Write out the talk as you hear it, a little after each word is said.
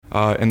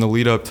In the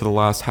lead up to the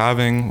last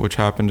halving, which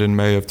happened in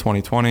May of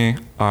 2020,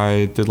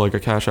 I did like a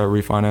cash out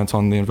refinance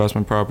on the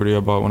investment property I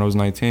bought when I was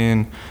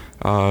 19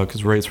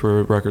 because rates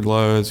were record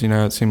lows.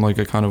 It seemed like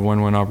a kind of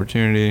win-win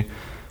opportunity.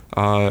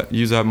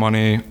 Use that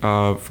money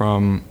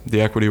from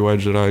the equity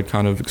wedge that I had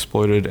kind of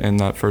exploited in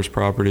that first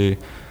property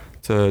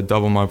to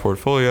double my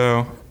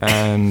portfolio.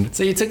 And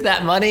so you took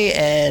that money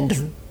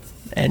and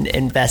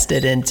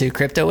invested into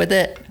crypto with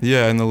it?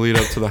 Yeah, in the lead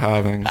up to the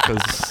halving,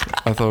 because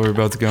I thought we were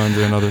about to go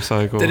into another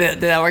cycle.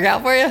 Did that work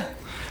out for you?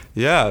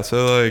 Yeah,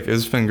 so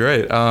it's been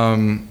great. I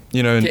mean,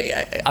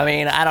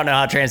 I don't know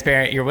how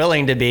transparent you're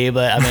willing to be,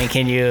 but I mean,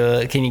 can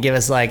you give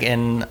us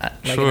an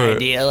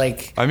idea?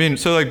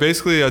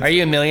 Basically, are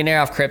you a millionaire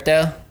off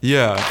crypto?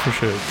 Yeah, for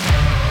sure.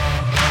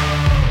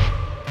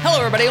 Hello,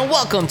 everybody, and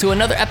welcome to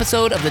another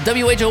episode of the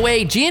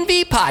WHOA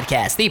GNV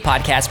podcast, the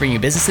podcast bringing you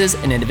businesses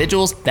and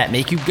individuals that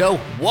make you go,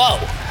 whoa.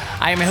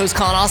 I am your host,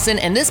 Colin Austin,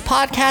 and this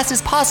podcast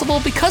is possible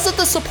because of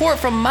the support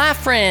from my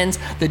friends,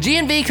 the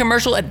GNV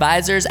Commercial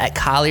Advisors at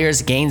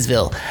Colliers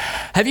Gainesville.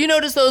 Have you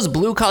noticed those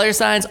blue collar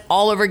signs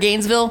all over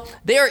Gainesville?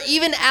 They are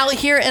even out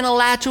here in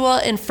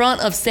Alachua in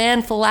front of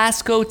San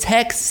Velasco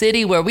Tech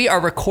City, where we are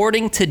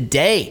recording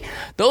today.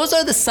 Those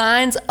are the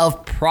signs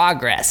of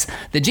progress.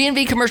 The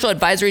GNV Commercial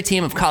Advisory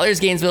Team of Colliers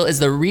Gainesville is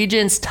the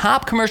region's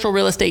top commercial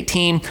real estate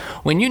team.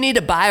 When you need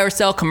to buy or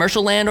sell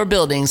commercial land or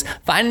buildings,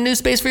 find a new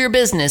space for your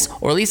business,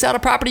 or lease out a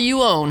property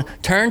you own,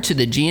 turn to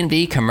the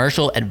GNV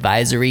Commercial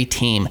Advisory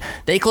Team.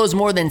 They close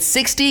more than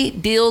 60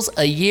 deals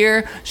a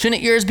year.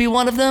 Shouldn't yours be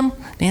one of them?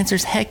 The answer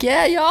is heck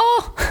yeah,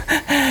 y'all.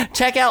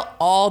 Check out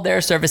all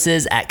their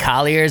services at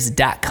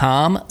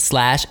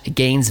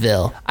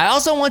colliers.com/Gainesville. I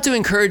also want to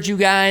encourage you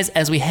guys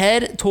as we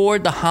head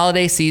toward the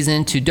holiday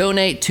season to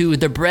donate to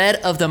the Bread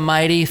of the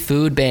Mighty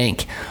Food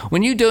Bank.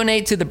 When you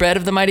donate to the Bread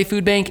of the Mighty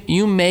Food Bank,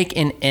 you make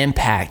an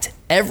impact.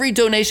 Every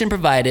donation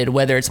provided,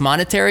 whether it's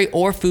monetary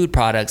or food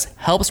products,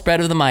 helps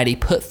Bread of the Mighty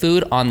put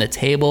food on the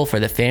table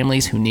for the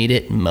families who need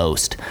it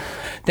most.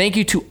 Thank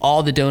you to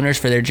all the donors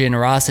for their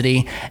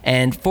generosity.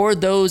 And for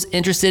those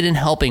interested in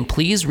helping,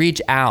 please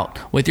reach out.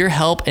 With your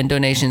help and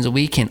donations,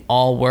 we can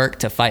all work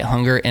to fight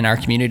hunger in our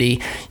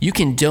community. You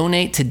can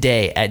donate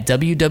today at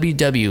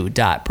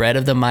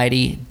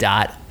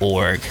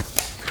www.breadofthemighty.org.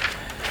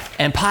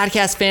 And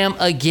podcast fam,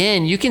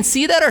 again, you can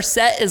see that our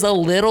set is a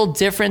little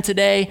different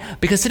today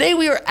because today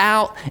we are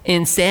out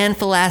in San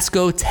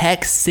Velasco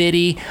Tech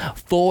City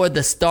for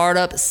the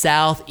Startup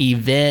South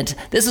event.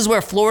 This is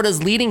where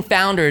Florida's leading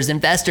founders,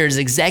 investors,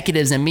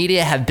 executives, and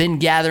media have been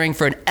gathering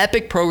for an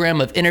epic program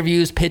of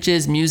interviews,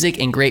 pitches, music,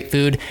 and great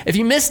food. If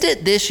you missed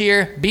it this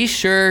year, be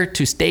sure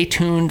to stay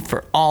tuned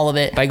for all of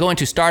it by going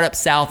to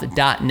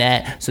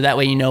startupsouth.net so that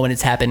way you know when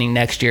it's happening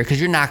next year because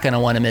you're not going to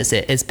want to miss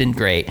it. It's been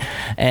great.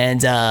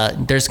 And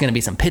there's going to be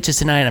some pitches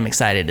tonight. I'm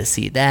excited to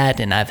see that,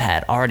 and I've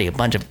had already a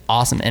bunch of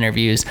awesome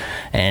interviews,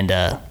 and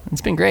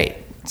it's been great.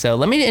 So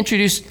let me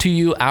introduce to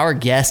you our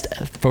guest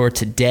for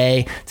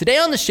today. Today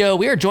on the show,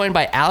 we are joined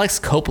by Alex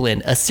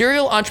Copeland, a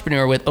serial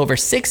entrepreneur with over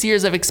 6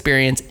 years of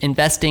experience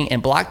investing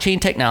in blockchain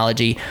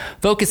technology,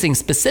 focusing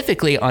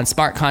specifically on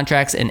smart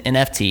contracts and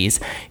NFTs.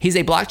 He's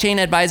a blockchain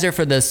advisor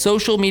for the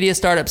social media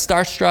startup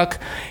Starstruck.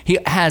 He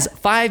has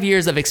 5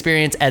 years of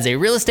experience as a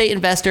real estate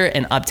investor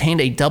and obtained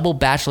a double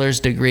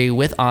bachelor's degree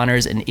with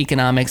honors in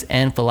economics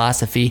and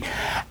philosophy.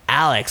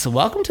 Alex,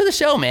 welcome to the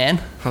show, man.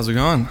 How's it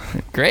going?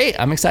 Great.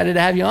 I'm excited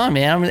to have you on,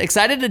 man. I'm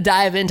excited to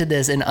dive into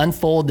this and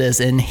unfold this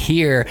and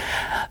hear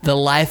the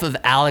life of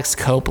Alex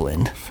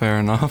Copeland. Fair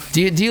enough.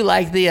 Do you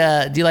like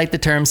the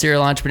term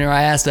serial entrepreneur?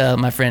 I asked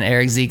my friend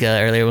Eric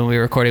Zika earlier when we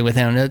were recording with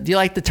him. Do you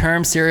like the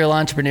term serial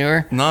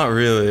entrepreneur? Not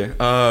really.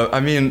 I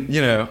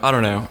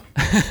don't know.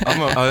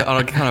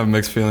 I kind of have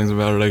mixed feelings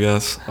about it, I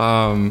guess.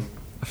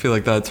 I feel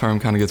like that term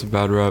kind of gets a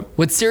bad rep.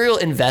 Would serial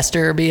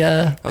investor be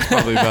a... That's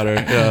probably better.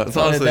 Yeah,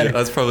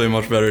 that's probably a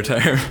much better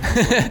term.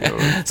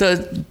 So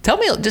tell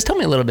me a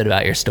little bit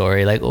about your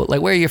story. Like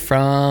where you're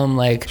from,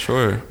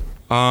 Sure.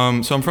 So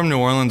I'm from New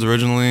Orleans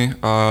originally.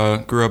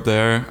 Grew up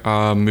there.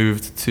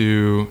 Moved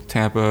to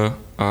Tampa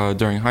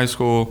during high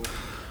school.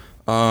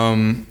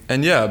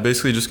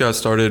 Basically just got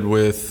started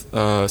with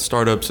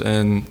startups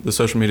in the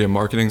social media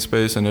marketing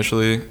space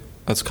initially.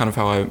 That's kind of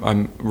how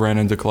I ran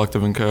into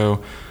Collective &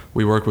 Co.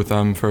 We worked with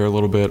them for a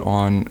little bit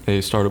on a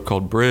startup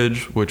called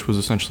Bridge, which was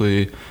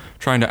essentially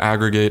trying to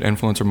aggregate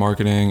influencer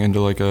marketing into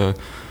like a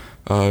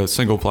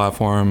single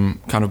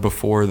platform kind of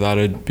before that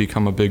had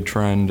become a big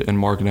trend in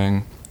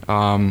marketing,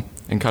 and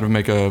kind of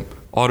make a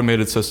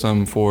automated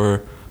system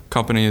for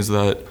companies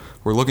that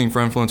were looking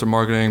for influencer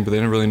marketing, but they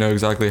didn't really know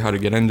exactly how to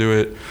get into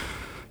it.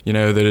 They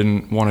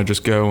didn't want to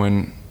just go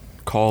and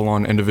call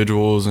on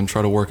individuals and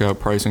try to work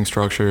out pricing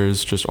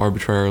structures just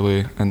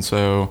arbitrarily. And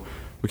so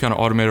we kind of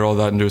automated all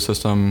that into a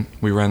system.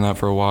 We ran that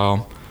for a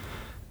while.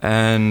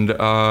 And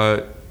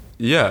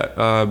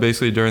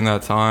basically during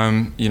that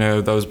time,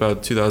 that was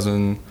about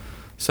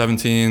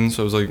 2017.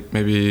 So it was like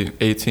maybe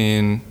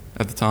 18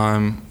 at the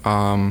time.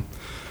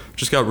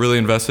 Just got really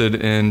invested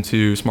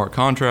into smart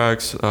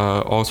contracts,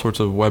 all sorts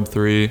of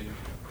Web3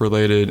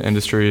 related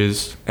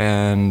industries.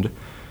 And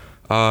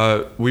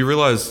We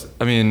realized,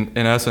 I mean,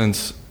 in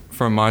essence,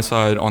 from my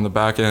side on the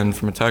back end,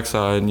 from a tech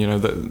side,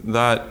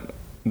 that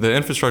the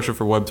infrastructure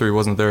for Web3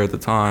 wasn't there at the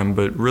time,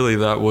 but really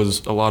that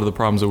was a lot of the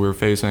problems that we were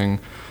facing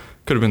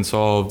could have been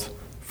solved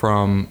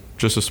from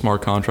just a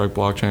smart contract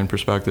blockchain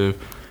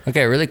perspective.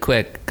 Okay, really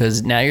quick,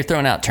 because now you're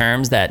throwing out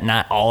terms that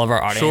not all of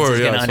our audience is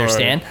going to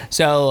understand.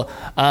 So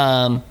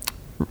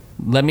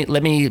let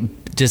me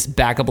just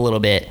back up a little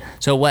bit.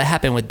 So what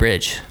happened with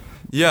Bridge?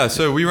 Yeah,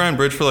 so we ran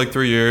Bridge for like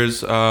 3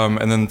 years,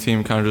 and then the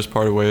team kind of just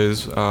parted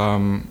ways,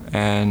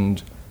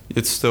 and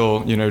it's still,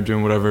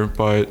 doing whatever,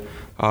 but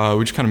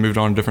we just kind of moved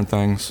on to different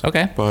things.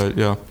 Okay. But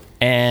yeah.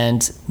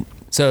 And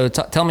so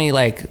tell me,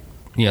 like,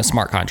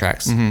 smart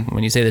contracts. Mm-hmm.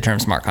 When you say the term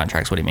smart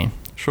contracts, what do you mean?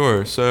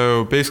 Sure.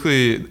 So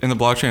basically, in the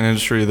blockchain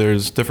industry,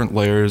 there's different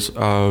layers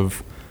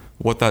of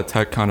what that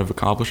tech kind of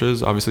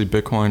accomplishes. Obviously,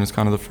 Bitcoin is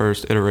kind of the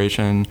first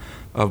iteration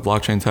of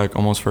blockchain tech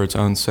almost for its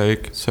own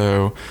sake.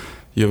 So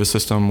you have a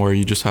system where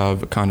you just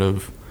have a kind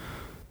of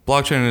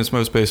blockchain in its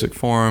most basic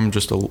form.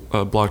 Just a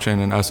blockchain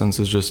in essence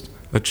is just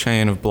a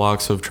chain of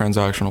blocks of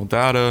transactional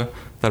data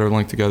that are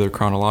linked together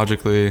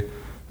chronologically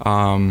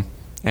and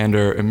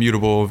are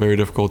immutable, very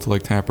difficult to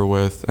like tamper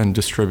with, and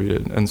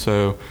distributed. And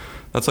so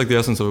that's like the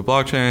essence of a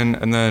blockchain.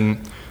 And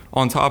then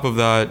on top of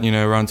that,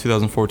 around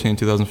 2014,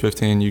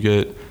 2015, you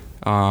get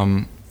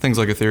things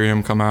like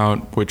Ethereum come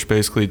out, which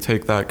basically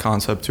take that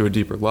concept to a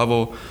deeper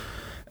level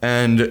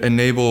and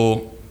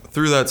enable,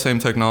 through that same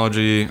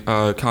technology,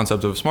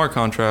 concept of a smart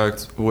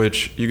contract,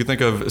 which you could think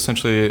of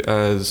essentially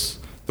as,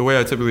 the way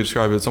I typically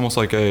describe it, it's almost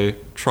like a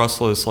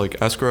trustless like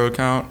escrow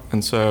account.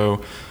 And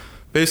so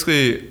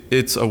basically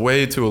it's a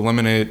way to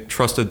eliminate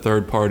trusted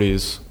third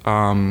parties,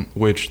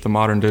 which the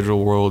modern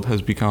digital world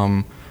has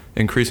become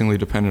increasingly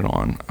dependent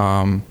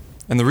on.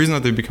 And the reason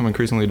that they've become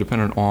increasingly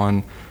dependent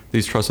on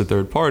these trusted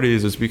third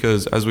parties is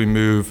because as we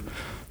move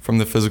from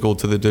the physical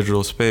to the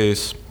digital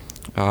space,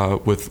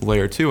 with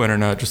layer 2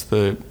 internet, just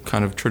the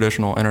kind of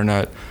traditional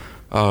internet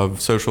of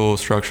social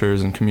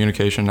structures and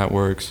communication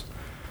networks,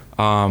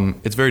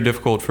 it's very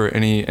difficult for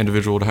any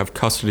individual to have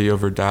custody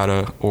over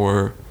data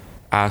or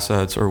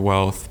assets or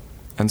wealth.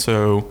 And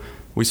so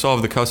we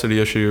solve the custody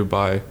issue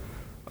by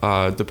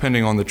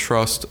depending on the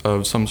trust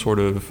of some sort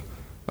of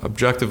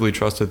objectively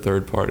trusted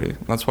third party.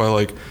 That's why,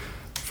 like,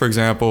 for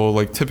example,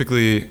 like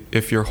typically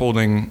if you're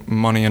holding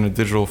money in a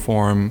digital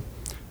form,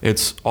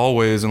 it's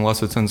always,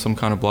 unless it's in some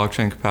kind of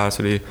blockchain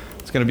capacity,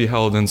 it's going to be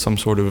held in some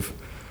sort of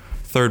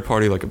third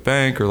party, like a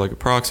bank or like a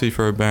proxy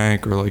for a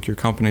bank or like your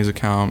company's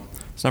account.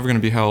 It's never going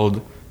to be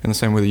held in the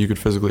same way that you could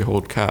physically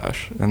hold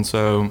cash. And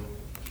so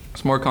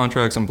smart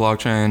contracts and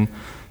blockchain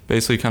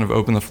basically kind of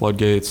open the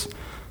floodgates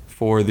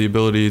for the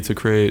ability to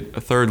create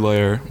a third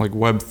layer, like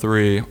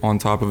Web3, on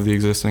top of the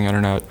existing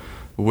internet,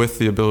 with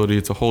the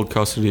ability to hold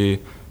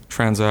custody,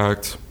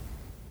 transact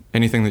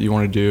anything that you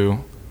want to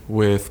do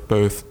with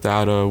both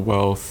data,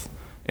 wealth,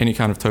 any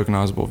kind of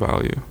tokenizable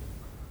value,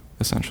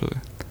 essentially.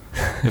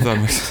 If that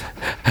makes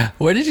sense.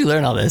 Where did you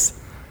learn all this?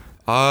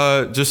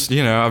 Just,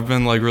 I've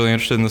been like really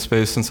interested in the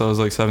space since I was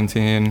like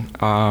 17.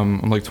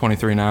 I'm like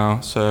 23 now,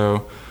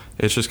 so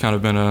it's just kind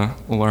of been a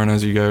learn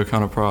as you go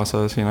kind of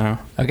process,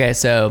 Okay,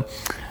 so,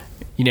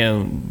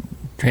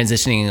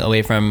 transitioning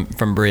away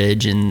from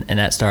Bridge and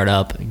that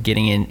startup,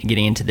 getting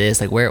into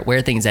this, like where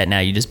are things at now?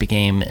 You just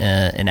became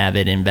an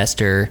avid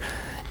investor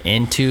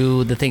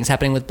into the things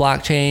happening with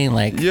blockchain,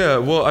 like? Yeah,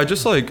 well, I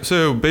just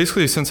so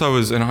basically since I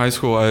was in high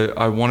school,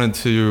 I wanted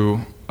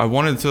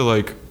to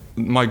like,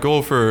 my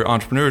goal for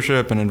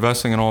entrepreneurship and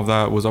investing and all of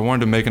that was I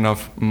wanted to make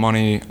enough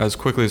money as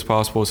quickly as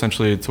possible,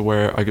 essentially, to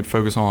where I could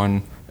focus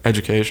on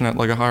education at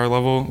like a higher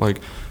level. Like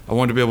I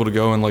wanted to be able to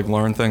go and like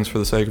learn things for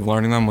the sake of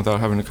learning them without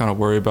having to kind of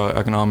worry about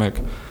economic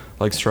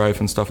like strife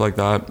and stuff like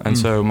that. And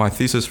so my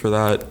thesis for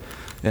that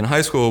in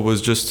high school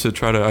was just to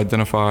try to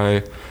identify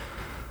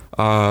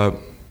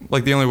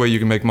like the only way you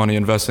can make money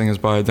investing is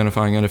by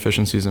identifying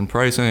inefficiencies in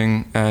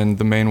pricing, and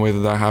the main way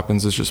that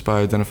happens is just by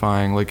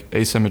identifying like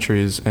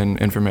asymmetries in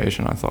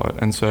information, I thought.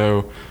 And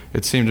so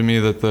it seemed to me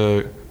that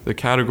the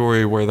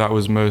category where that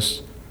was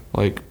most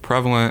like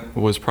prevalent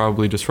was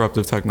probably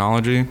disruptive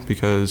technology,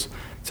 because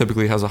it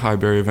typically has a high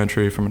barrier of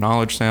entry from a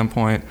knowledge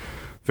standpoint.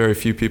 Very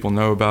few people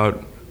know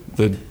about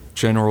the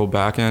general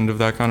back end of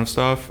that kind of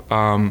stuff,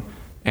 and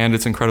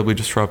it's incredibly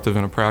disruptive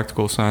in a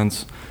practical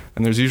sense.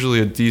 And there's usually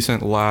a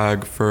decent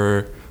lag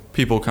for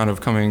people kind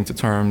of coming to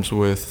terms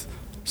with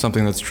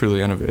something that's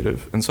truly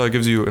innovative. And so it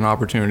gives you an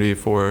opportunity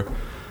for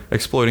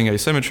exploiting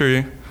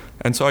asymmetry.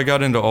 And so I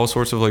got into all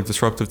sorts of like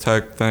disruptive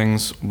tech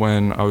things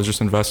when I was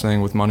just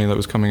investing with money that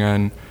was coming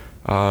in.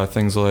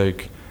 Things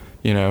like,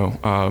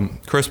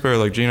 CRISPR,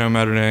 like genome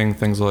editing,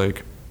 things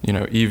like,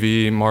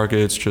 EV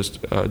markets,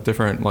 just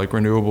different like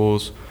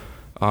renewables,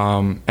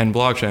 and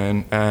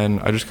blockchain. And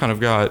I just kind of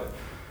got,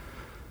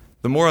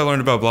 the more I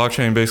learned about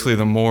blockchain, basically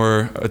the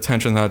more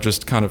attention that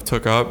just kind of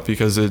took up,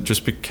 because it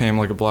just became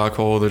like a black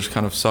hole that just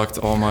kind of sucked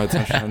all my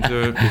attention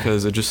into it,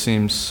 because it just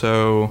seemed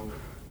so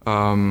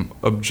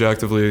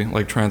objectively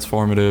like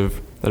transformative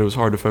that it was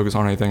hard to focus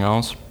on anything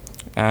else.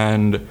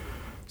 And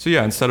So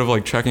yeah, instead of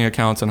like checking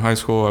accounts in high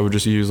school, I would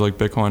just use like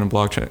Bitcoin and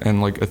blockchain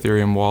and like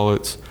Ethereum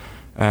wallets,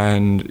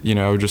 and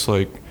I would just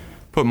like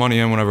put money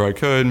in whenever I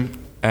could,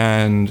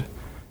 and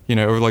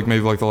over like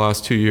maybe like the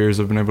last 2 years,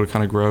 I've been able to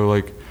kind of grow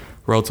like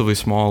relatively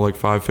small like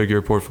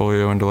 5-figure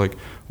portfolio into like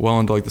well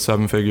into like the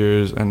 7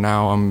 figures, and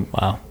now I'm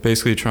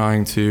basically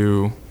trying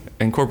to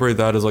incorporate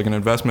that as like an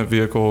investment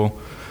vehicle.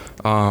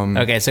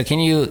 Okay, so can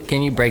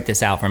you break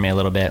this out for me a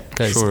little bit?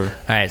 Sure. All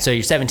right, so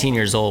you're 17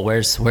 years old.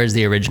 Where's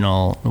the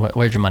original?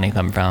 Where's your money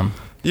come from?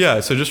 Yeah,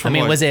 so just from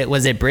was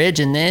it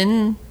Bridge and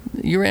then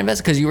you were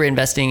investing, because you were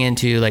investing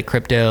into like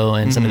crypto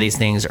and some of these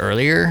things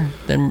earlier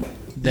than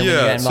when you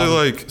got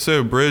involved?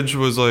 So Bridge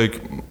was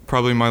like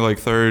probably my like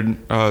third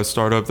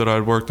startup that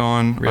I'd worked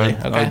on. Really?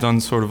 Okay. I'd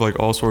done sort of like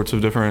all sorts of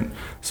different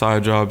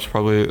side jobs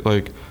probably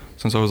like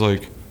since I was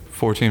like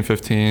 14,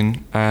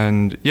 15,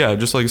 and yeah,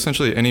 just like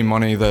essentially any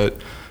money that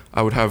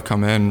I would have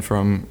come in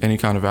from any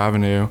kind of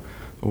avenue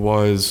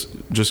was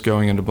just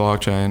going into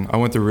blockchain. I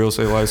went through real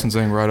estate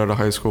licensing right out of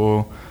high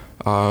school,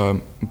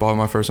 bought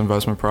my first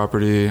investment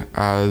property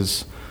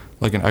as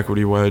like an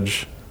equity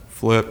wedge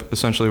flip,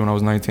 essentially when I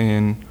was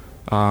 19.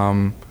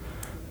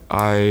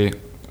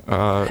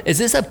 Is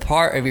this a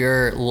part of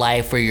your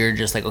life where you're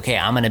just like, okay,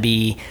 I'm going to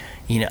be,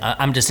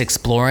 I'm just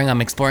exploring.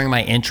 I'm exploring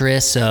my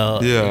interests. So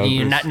yeah,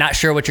 you're not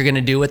sure what you're going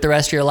to do with the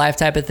rest of your life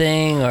type of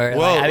thing? Or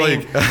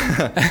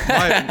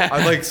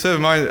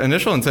my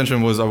initial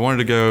intention was I wanted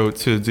to go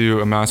to do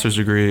a master's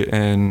degree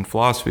in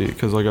philosophy,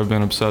 because like I've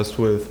been obsessed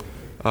with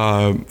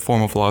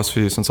formal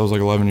philosophy since I was like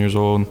 11 years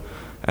old.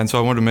 And so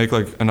I wanted to make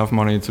like enough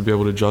money to be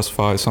able to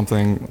justify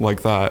something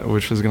like that,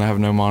 which is going to have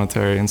no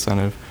monetary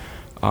incentive.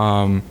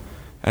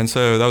 And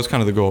so that was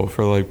kind of the goal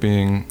for like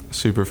being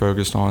super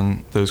focused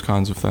on those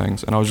kinds of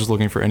things. And I was just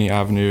looking for any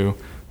avenue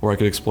where I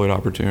could exploit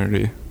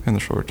opportunity in the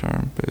short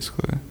term,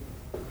 basically.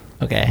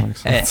 Okay.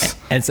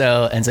 And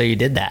so you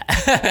did that.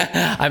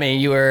 I mean,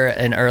 you were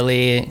an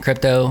early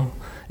crypto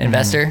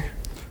investor. Mm-hmm.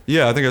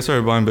 Yeah, I think I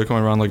started buying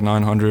Bitcoin around like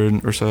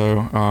 900 or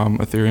so.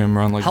 Ethereum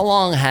around like. How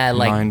long had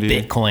like 90.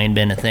 Bitcoin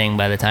been a thing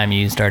by the time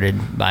you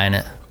started buying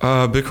it?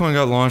 Bitcoin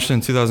got launched in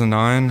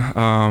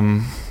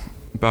 2009.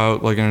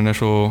 About like an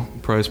initial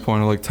price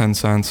point of like 10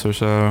 cents or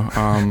so.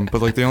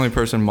 But like the only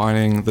person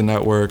mining the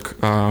network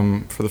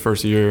for the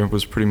first year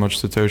was pretty much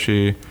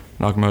Satoshi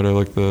Nakamoto,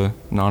 like the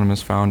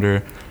anonymous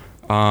founder.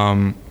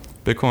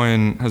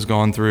 Bitcoin has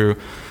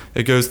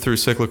goes through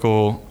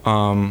cyclical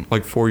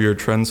like 4-year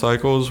trend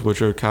cycles, which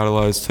are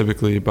catalyzed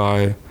typically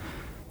by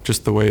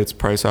just the way its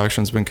price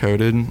action's been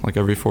coded. Like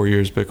every 4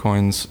 years,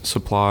 Bitcoin's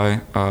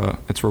supply,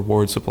 its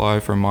reward supply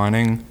for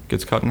mining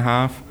gets cut in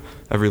half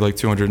every like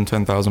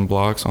 210,000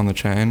 blocks on the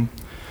chain.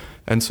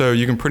 And so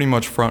you can pretty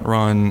much front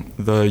run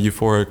the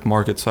euphoric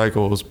market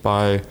cycles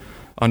by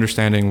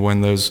understanding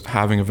when those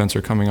halving events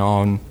are coming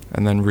on,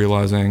 and then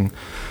realizing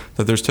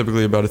that there's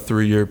typically about a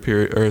 3-year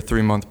period or a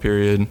 3-month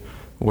period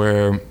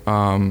where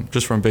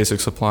just from basic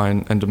supply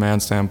and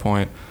demand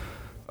standpoint,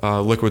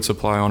 liquid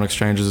supply on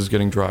exchanges is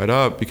getting dried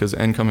up because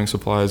incoming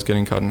supply is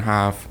getting cut in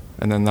half,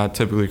 and then that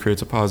typically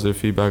creates a positive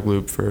feedback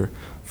loop for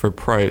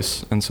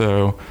price. And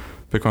so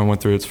Bitcoin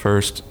went through its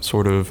first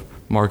sort of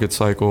market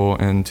cycle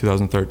in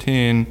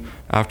 2013.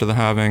 After the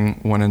halving,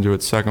 went into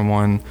its second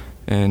one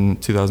in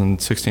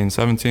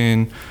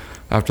 2016-17.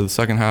 After the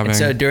second halving. And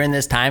so during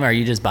this time, are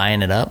you just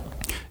buying it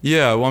up?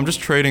 Yeah, well, I'm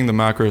just trading the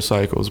macro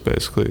cycles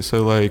basically.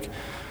 So like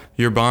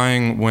you're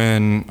buying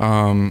when,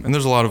 and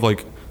there's a lot of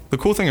like, the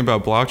cool thing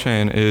about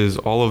blockchain is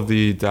all of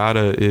the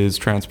data is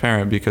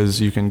transparent, because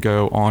you can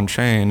go on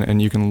chain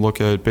and you can look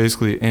at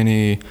basically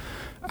any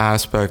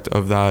aspect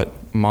of that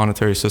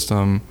monetary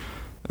system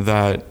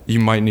that you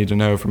might need to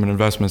know from an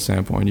investment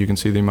standpoint. You can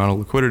see the amount of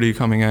liquidity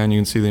coming in, you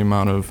can see the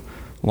amount of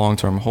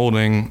long-term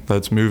holding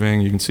that's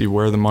moving, you can see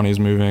where the money's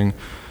moving.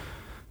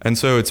 And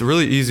so it's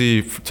really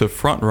easy to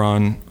front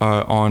run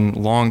on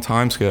long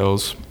time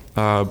scales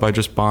by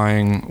just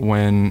buying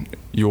when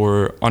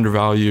you're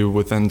undervalued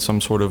within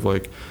some sort of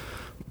like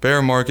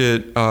bear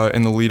market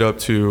in the lead up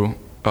to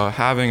a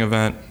halving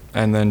event,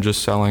 and then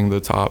just selling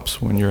the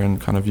tops when you're in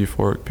kind of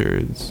euphoric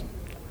periods.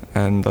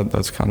 And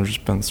that's kind of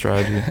just been the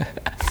strategy,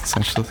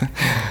 essentially.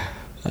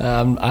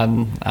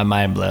 I'm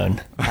mind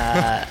blown.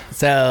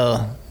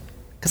 So,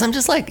 because I'm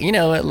just like,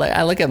 like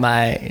I look at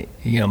my,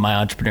 my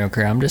entrepreneur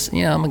career. I'm just,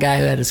 I'm a guy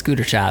who had a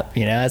scooter shop.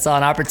 I saw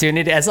an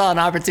opportunity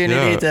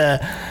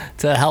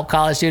to help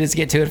college students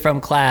get to and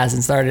from class,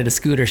 and started a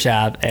scooter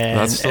shop. And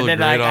that's still and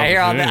then a great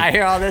I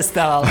hear all this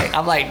stuff.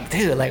 I'm like,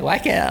 dude, why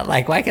can't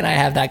I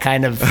have that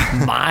kind of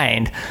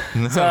mind?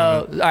 No.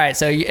 So, all right.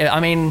 So, I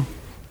mean,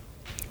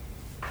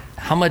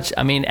 how much?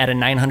 I mean, at a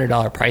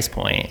 $900 price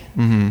point,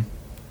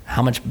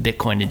 how much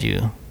Bitcoin did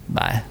you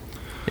buy?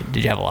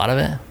 Did you have a lot of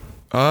it?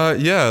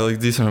 Yeah, like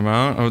decent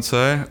amount, I would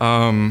say.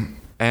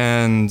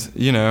 And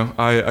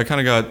I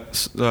kind of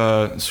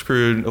got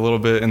screwed a little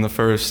bit in the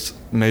first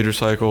major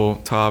cycle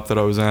top that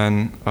I was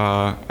in.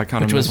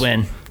 Which was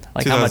when?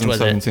 Like how much was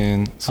it?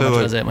 2017. How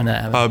much was it when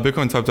that happened?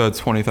 Bitcoin topped out at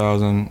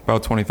 20,000,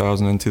 about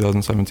 20,000 in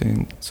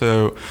 2017.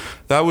 So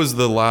that was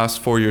the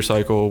last 4-year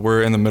cycle.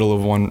 We're in the middle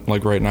of one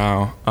like right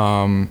now.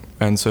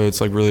 And so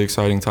it's like really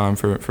exciting time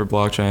for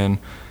blockchain,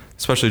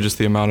 especially just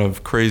the amount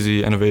of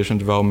crazy innovation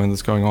development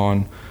that's going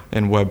on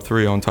in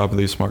Web3 on top of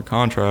these smart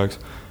contracts.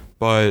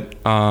 But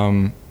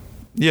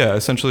yeah,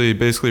 essentially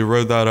basically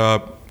rode that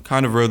up,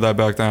 kind of rode that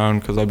back down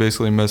because I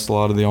basically missed a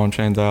lot of the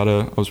on-chain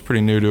data. I was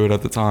pretty new to it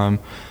at the time.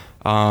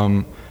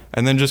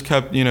 And then just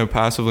kept,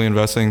 passively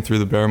investing through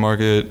the bear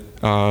market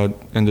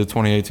into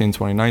 2018,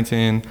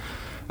 2019.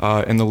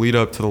 In the lead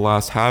up to the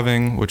last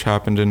halving, which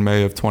happened in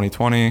May of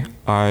 2020,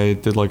 I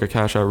did like a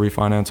cash out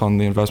refinance on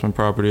the investment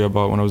property I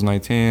bought when I was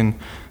 19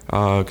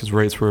 because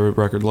rates were at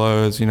record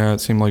lows.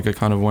 It seemed like a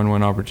kind of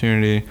win-win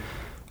opportunity.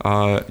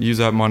 Use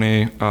that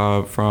money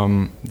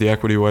from the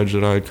equity wedge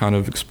that I had kind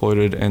of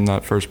exploited in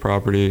that first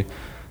property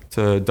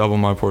to double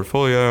my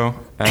portfolio.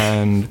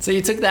 And so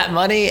you took that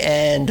money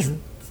and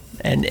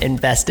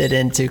invested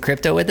into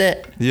crypto with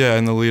it? Yeah,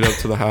 in the lead up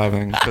to the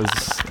halving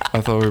because I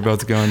thought we were about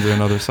to go into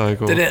another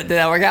cycle. Did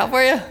that work out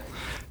for you?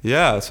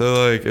 Yeah,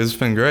 so like it's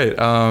been great.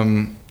 I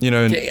mean,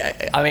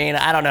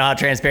 I don't know how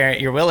transparent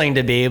you're willing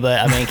to be,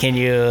 but I mean, can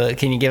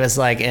you give us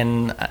like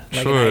an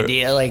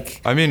idea? Like,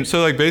 I mean,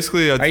 so like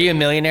basically, are you a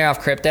millionaire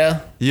off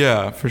crypto?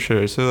 Yeah, for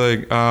sure. So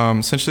like,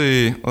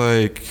 essentially,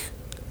 like,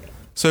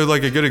 so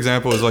like a good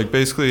example is like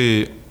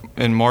basically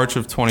in March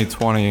of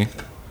 2020.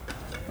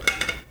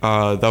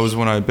 That was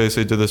when I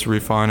basically did this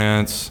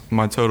refinance.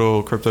 My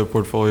total crypto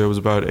portfolio was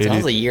about 80. That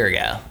was a year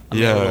ago. A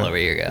little over a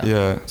year ago.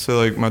 Yeah. So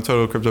like my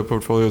total crypto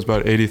portfolio was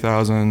about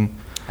 80,000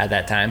 at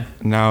that time.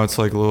 Now it's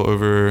like a little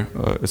over.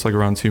 It's like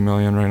around 2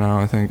 million right now,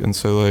 I think. And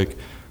so like,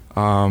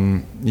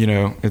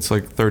 it's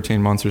like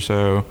 13 months or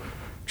so,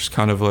 just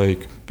kind of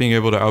like being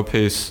able to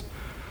outpace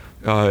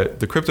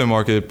the crypto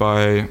market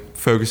by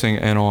focusing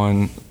in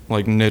on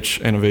like niche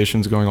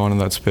innovations going on in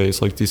that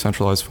space, like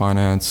decentralized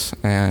finance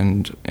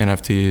and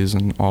NFTs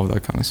and all of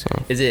that kind of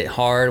stuff. Is it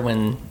hard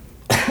when,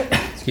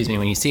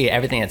 when you see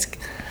everything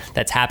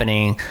that's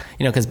happening,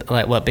 because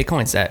like what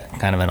Bitcoin's at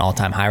kind of an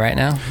all-time high right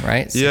now,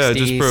 right? 60s. Yeah, it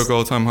just broke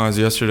all-time highs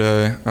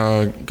yesterday.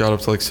 Got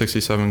up to like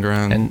 67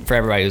 grand. And for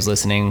everybody who's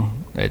listening,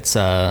 it's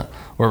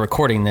we're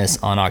recording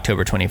this on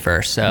October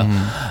 21st.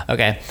 So,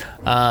 okay.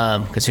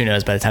 Because who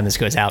knows, by the time this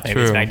goes out, maybe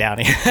it's back down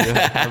here.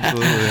 Yeah,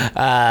 absolutely.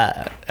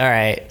 All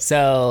right.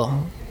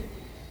 So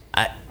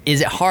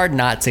is it hard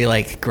not to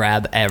like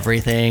grab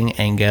everything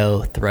and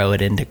go throw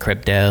it into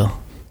crypto?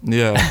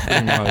 Yeah,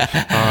 pretty much.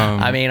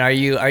 I mean, are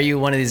you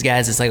one of these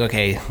guys that's like,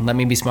 okay, let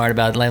me be smart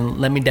about it.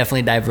 Let me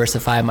definitely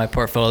diversify my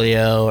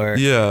portfolio, or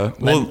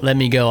let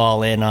me go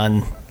all in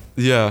on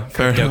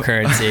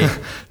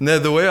cryptocurrency. No,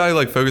 the way I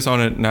like focus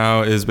on it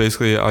now is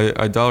basically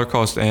I dollar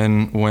cost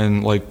in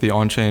when like the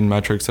on-chain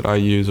metrics that I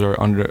use are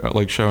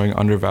showing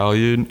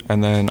undervalued,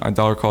 and then I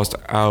dollar cost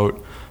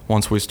out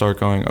once we start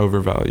going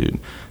overvalued.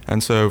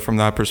 And so from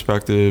that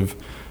perspective,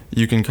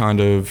 you can kind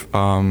of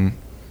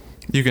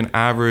you can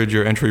average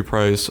your entry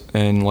price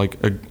in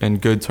in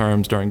good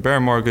terms during bear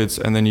markets,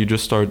 and then you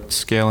just start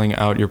scaling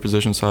out your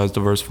position size,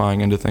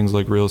 diversifying into things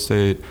like real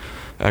estate,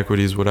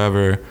 equities,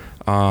 whatever,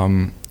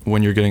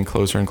 when you're getting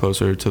closer and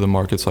closer to the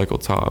market cycle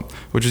top,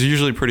 which is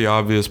usually pretty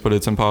obvious, but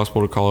it's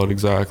impossible to call it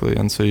exactly.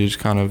 And so you just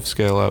kind of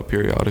scale out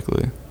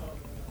periodically.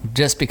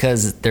 Just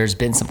because there's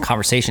been some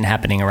conversation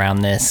happening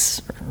around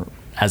this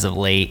as of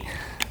late,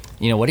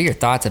 what are your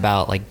thoughts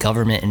about like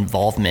government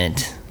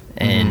involvement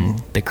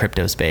in the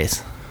crypto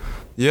space?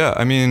 Yeah,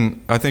 I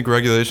mean, I think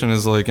regulation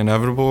is like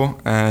inevitable,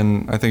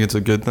 and I think it's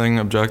a good thing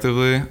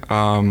objectively.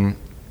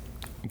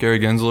 Gary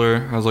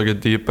Gensler has like a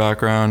deep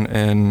background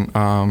in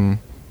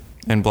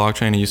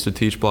blockchain. He used to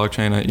teach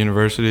blockchain at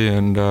university,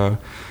 and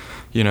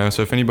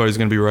so if anybody's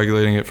going to be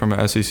regulating it from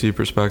an SEC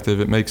perspective,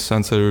 it makes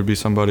sense that it would be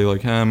somebody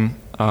like him.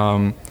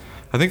 I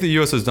think the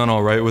U.S. has done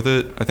all right with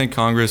it. I think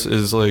Congress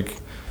is like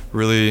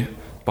really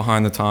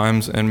behind the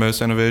times in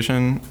most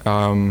innovation.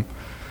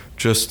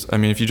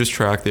 If you just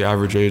track the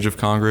average age of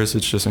Congress,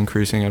 it's just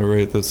increasing at a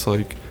rate that's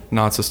like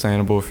not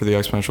sustainable for the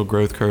exponential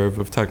growth curve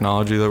of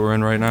technology that we're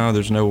in right now.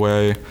 There's no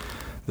way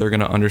they're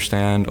going to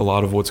understand a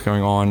lot of what's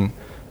going on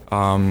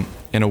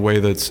in a way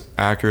that's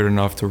accurate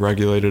enough to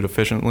regulate it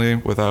efficiently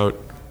without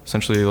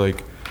essentially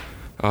like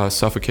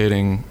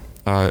suffocating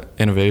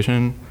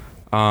innovation.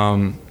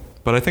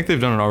 But I think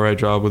they've done an all right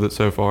job with it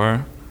so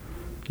far,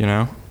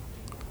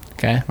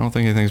 Okay. I don't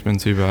think anything's been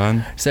too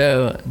bad.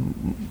 So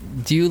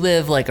do you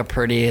live like a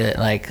pretty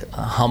like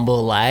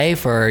humble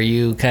life, or are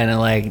you kind of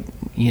like,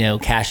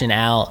 cashing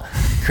out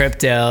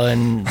crypto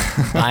and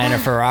buying a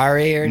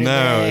Ferrari or anything?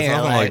 No, it's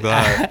nothing like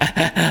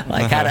that.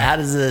 Like how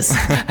does this,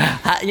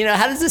 how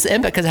does this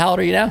impact? Because how old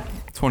are you now?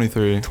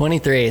 23.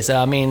 23. So,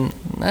 I mean,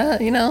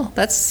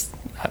 that's,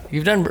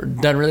 you've done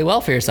really well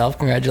for yourself.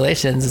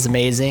 Congratulations. It's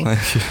amazing.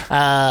 Thank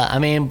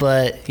you.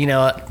 But,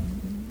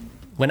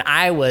 when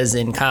I was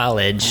in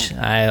college,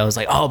 I was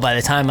like, oh, by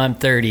the time I'm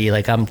 30,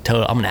 like I'm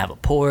gonna have a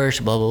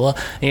Porsche, blah blah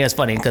blah. And it's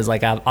funny because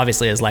like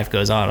obviously as life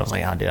goes on, I was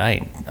like, oh dude,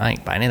 I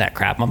ain't buying any of that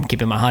crap. I'm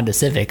keeping my Honda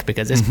Civic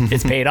because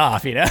it's paid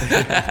off, you know.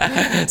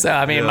 So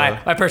I mean,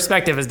 my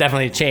perspective has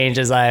definitely changed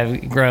as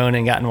I've grown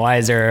and gotten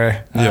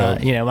wiser.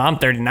 You know, I'm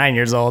 39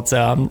 years old,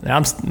 so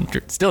I'm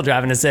still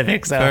driving a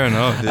Civic. So fair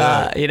enough.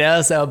 Yeah. You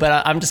know, so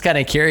but I'm just kind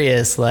of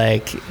curious,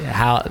 like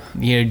how,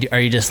 you know, are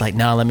you just like,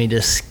 no, let me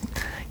just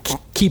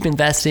keep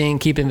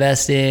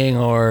investing,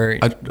 or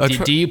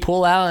do you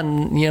pull out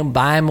and, you know,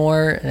 buy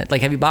more?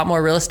 Like, have you bought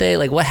more real estate?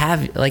 Like, what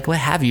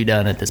have you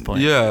done at this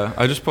point? Yeah,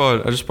 I just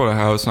bought a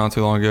house not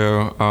too long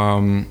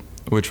ago,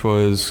 which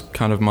was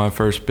kind of my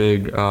first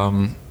big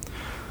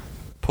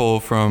pull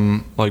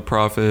from like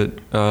profit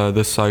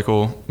this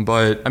cycle.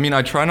 But I mean,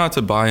 I try not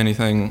to buy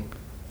anything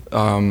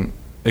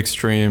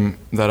extreme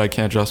that I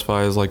can't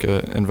justify as like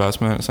an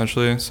investment,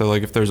 essentially. So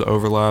like if there's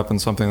overlap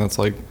and something that's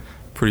like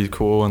pretty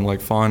cool and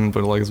like fun,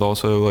 but like it's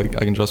also like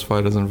I can justify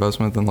it as an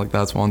investment, then like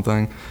that's one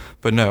thing.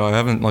 But no, I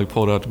haven't like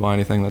pulled out to buy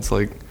anything that's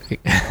like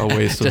a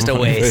waste just of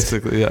money, a waste,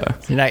 basically. Yeah,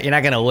 you're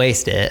not gonna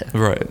waste it,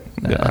 right?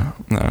 Yeah,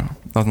 no,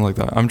 nothing like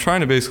that. I'm trying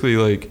to basically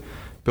like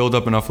build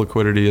up enough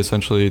liquidity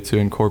essentially to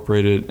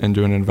incorporate it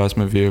into an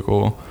investment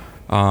vehicle.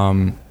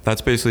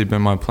 That's basically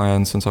been my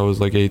plan since I was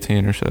like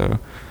 18 or so,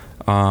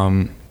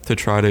 to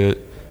try to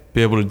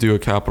be able to do a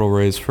capital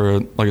raise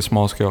for like a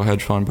small scale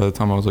hedge fund by the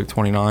time I was like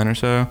 29 or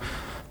so.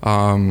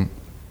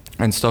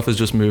 And stuff has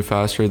just moved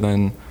faster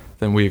than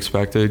we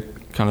expected.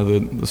 Kind of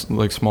the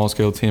like small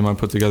scale team I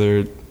put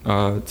together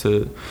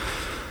to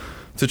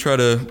try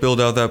to build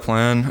out that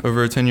plan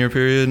over a 10-year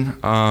period.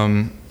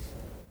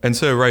 And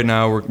so right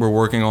now we're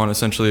working on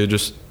essentially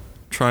just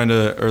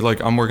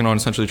I'm working on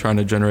essentially trying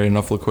to generate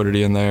enough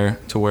liquidity in there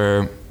to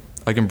where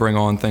I can bring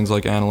on things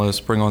like analysts,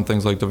 bring on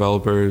things like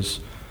developers,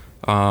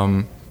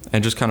 and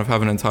just kind of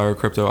have an entire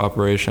crypto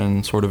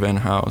operation sort of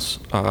in-house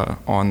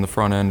on the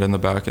front end and the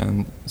back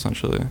end,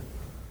 essentially.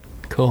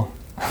 Cool.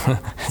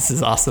 This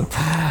is awesome.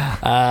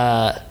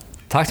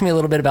 Talk to me a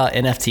little bit about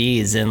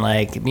NFTs and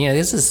like, you know,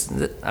 this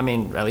is, I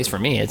mean, at least for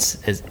me,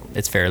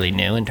 it's fairly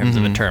new in terms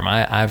of a term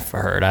I've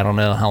heard. I don't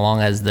know how long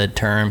has the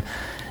term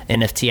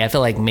NFT, I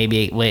feel like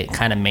maybe it went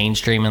kind of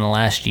mainstream in the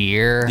last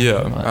year. Yeah,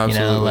 absolutely. You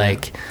know,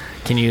 like,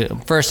 can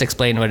you first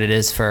explain what it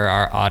is for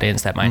our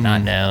audience that might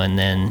not know, and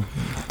then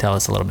tell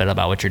us a little bit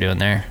about what you're doing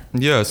there?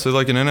 Yeah, so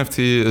like an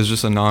NFT is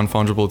just a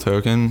non-fungible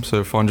token.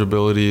 So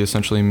fungibility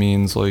essentially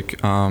means like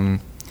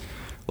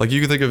you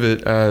can think of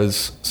it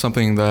as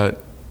something that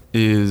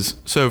is,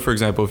 so for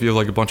example, if you have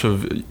like a bunch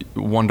of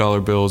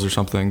 $1 bills or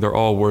something, they're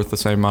all worth the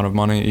same amount of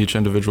money. Each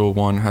individual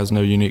one has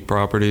no unique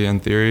property in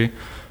theory,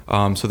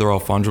 so they're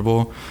all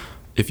fungible.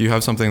 If you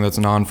have something that's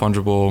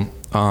non-fungible,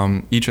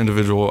 each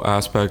individual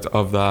aspect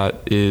of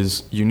that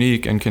is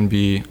unique and can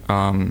be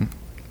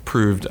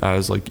proved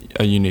as like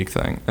a unique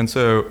thing. And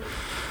so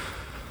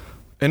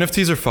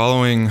NFTs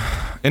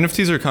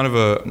are kind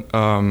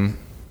of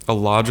a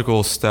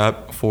logical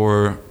step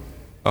for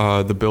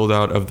the build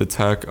out of the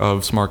tech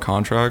of smart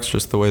contracts,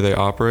 just the way they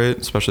operate,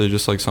 especially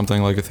just like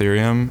something like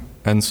Ethereum.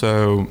 And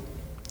so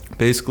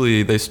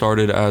basically they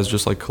started as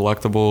just like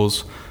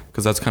collectibles,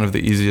 because that's kind of the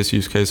easiest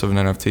use case of an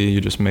NFT. You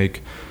just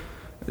make,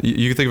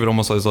 you can think of it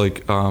almost as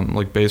like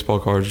baseball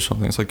cards or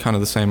something. It's like kind of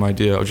the same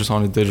idea, just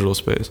on a digital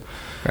space.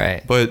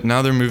 Right. But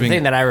now they're moving. The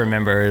thing that I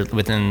remember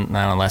within, I don't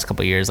know, the last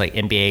couple of years, like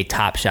NBA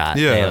Top Shot.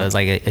 Yeah. It was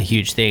like a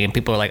huge thing. And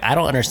people were like, I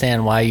don't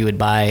understand why you would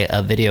buy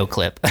a video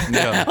clip.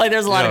 Yeah. Like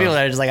there's a lot of people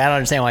that are just like, I don't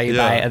understand why you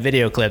buy a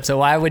video clip. So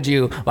why would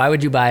you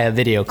buy a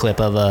video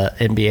clip of a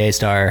NBA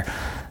star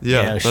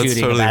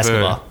shooting totally a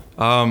basketball? Fair.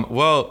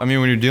 Well, I mean,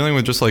 when you're dealing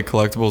with just like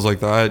collectibles like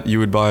that, you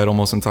would buy it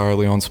almost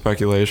entirely on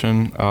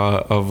speculation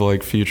of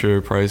like future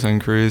price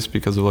increase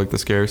because of like the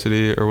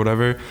scarcity or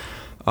whatever.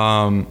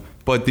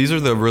 But these are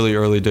the really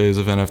early days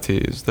of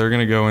NFTs. They're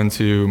going to go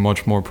into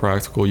much more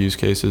practical use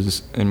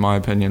cases, in my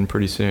opinion,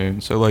 pretty soon.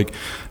 So like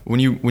when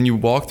you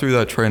walk through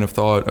that train of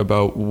thought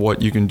about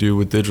what you can do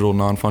with digital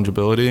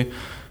non-fungibility,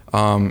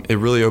 it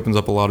really opens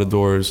up a lot of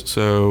doors.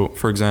 So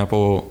for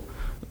example,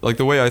 like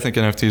the way I think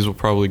NFTs will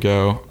probably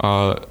go,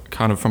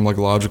 kind of from like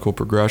logical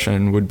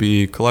progression, would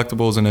be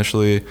collectibles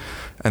initially,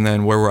 and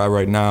then where we're at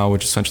right now,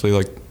 which is essentially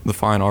like the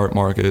fine art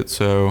market.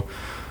 So,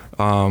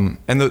 and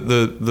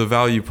the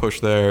value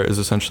push there is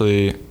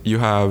essentially you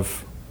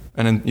have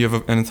an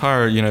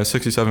entire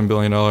 $67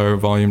 billion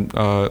volume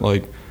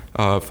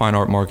fine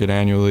art market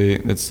annually.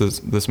 It's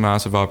this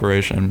massive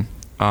operation,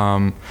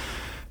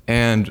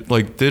 and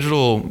like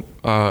digital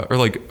or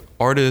like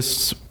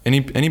artists,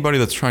 anybody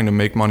that's trying to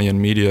make money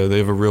in media, they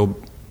have a real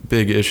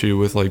big issue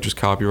with like just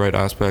copyright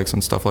aspects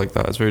and stuff like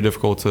that. It's very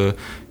difficult to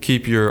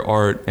keep your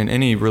art in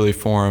any really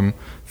form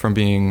from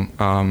being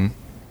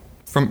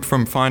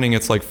from finding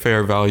its like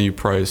fair value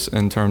price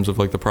in terms of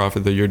like the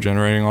profit that you're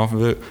generating off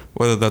of it,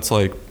 whether that's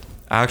like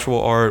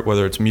actual art,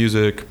 whether it's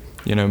music,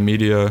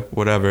 media,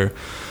 whatever.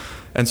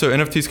 And so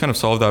NFTs kind of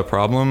solve that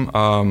problem.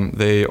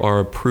 They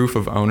are proof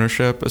of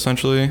ownership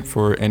essentially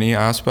for any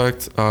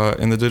aspect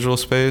in the digital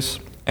space.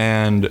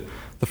 And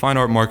the fine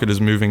art market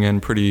is moving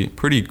in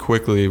pretty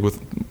quickly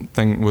with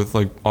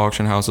like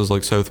auction houses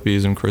like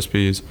Sotheby's and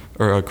Christie's.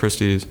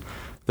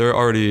 They're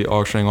already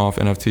auctioning off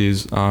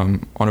NFTs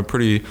on a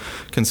pretty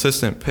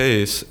consistent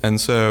pace.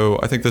 And so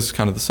I think this is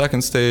kind of the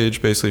second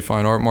stage. Basically,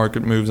 fine art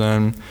market moves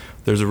in.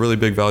 There's a really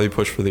big value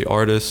push for the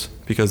artists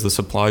because the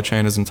supply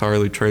chain is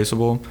entirely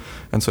traceable.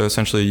 And so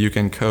essentially you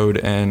can code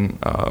in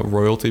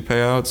royalty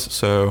payouts.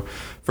 So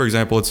for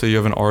example, let's say you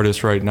have an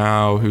artist right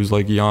now who's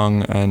like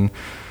young and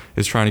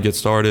is trying to get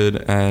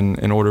started, and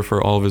in order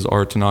for all of his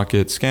art to not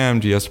get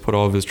scammed, he has to put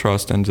all of his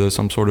trust into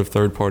some sort of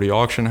third-party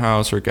auction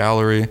house or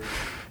gallery.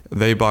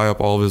 They buy up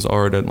all of his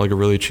art at like a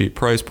really cheap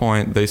price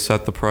point. They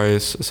set the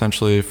price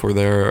essentially for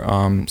their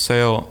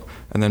sale,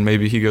 and then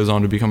maybe he goes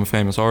on to become a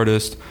famous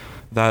artist.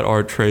 That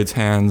art trades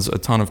hands a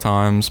ton of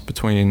times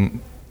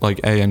between like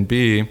A and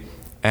B,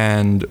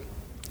 and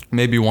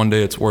maybe one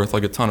day it's worth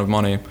like a ton of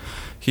money.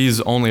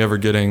 He's only ever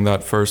getting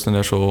that first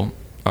initial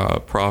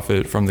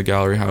profit from the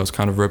gallery house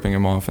kind of ripping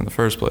him off in the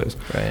first place.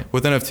 Right.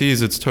 With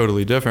NFTs, it's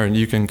totally different.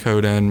 You can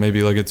code in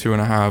maybe like a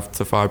 2.5%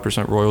 to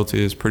 5%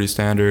 royalty is pretty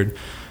standard.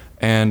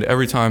 And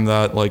every time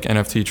that like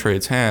NFT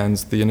trades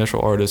hands, the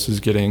initial artist is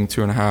getting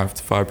 2.5%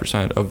 to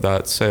 5% of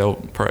that sale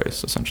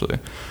price essentially.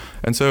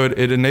 And so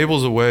it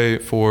enables a way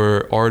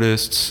for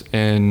artists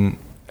in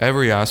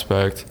every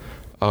aspect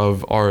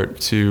of art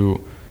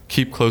to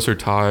keep closer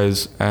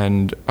ties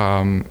and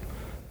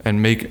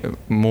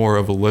make more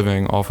of a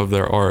living off of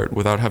their art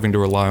without having to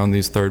rely on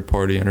these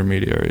third-party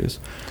intermediaries.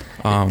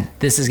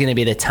 This is going to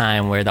be the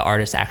time where the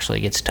artist actually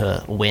gets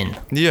to win.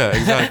 Yeah,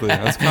 exactly.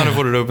 That's kind of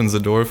what it opens the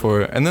door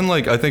for. And then,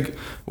 like, I think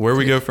where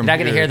we go from You're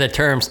not going to hear the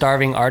term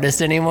starving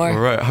artist anymore?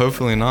 Right,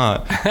 hopefully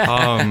not.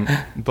 And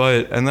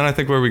then I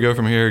think where we go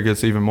from here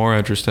gets even more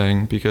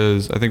interesting,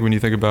 because I think when you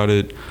think about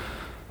it,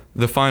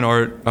 the fine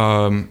art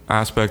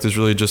aspect is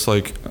really just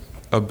like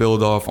a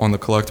build off on the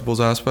collectibles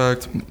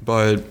aspect.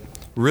 But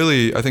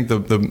really, I think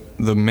the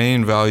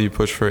main value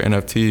push for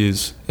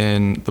NFTs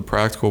in the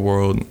practical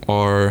world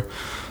are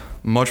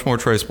much more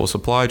traceable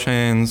supply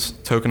chains,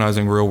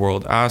 tokenizing real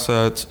world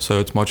assets, so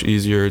it's much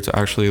easier to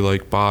actually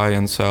like buy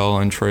and sell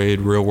and trade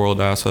real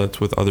world assets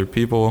with other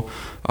people.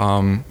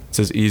 It's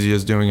as easy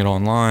as doing it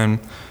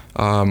online.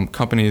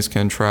 Companies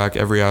can track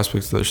every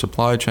aspect of their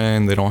supply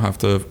chain. They don't have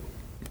to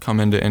come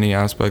into any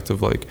aspect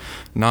of like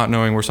not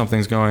knowing where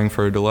something's going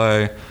for a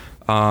delay.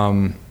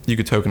 You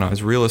could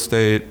tokenize real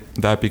estate.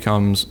 That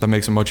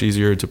makes it much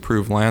easier to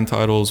prove land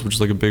titles, which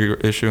is like a bigger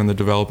issue in the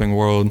developing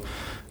world.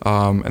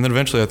 And then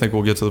eventually I think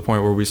we'll get to the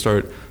point where we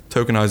start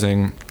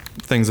tokenizing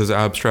things as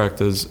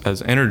abstract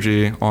as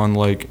energy on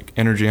like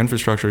energy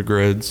infrastructure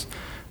grids.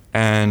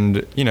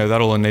 And, you know,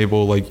 that'll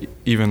enable like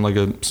even like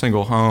a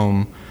single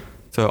home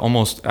to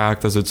almost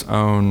act as its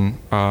own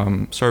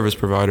service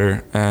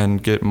provider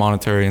and get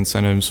monetary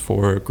incentives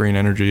for green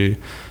energy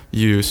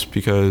use,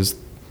 because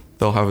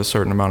they'll have a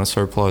certain amount of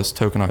surplus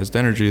tokenized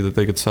energy that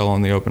they could sell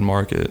on the open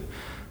market,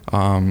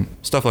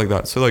 stuff like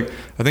that. So like,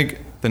 I think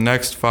the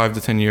next 5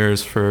 to 10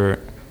 years for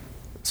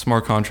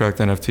smart contract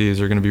NFTs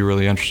are going to be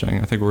really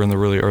interesting. I think we're in the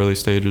really early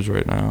stages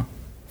right now.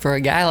 For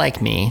a guy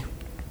like me,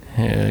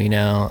 who, you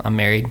know, I'm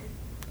married,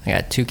 I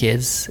got 2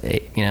 kids,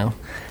 8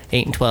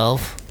 and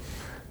 12.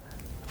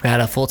 I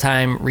got a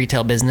full-time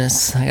retail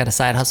business. I got a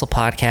side hustle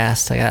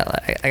podcast.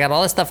 I got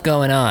all this stuff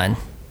going on.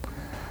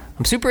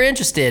 I'm super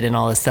interested in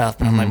all this stuff,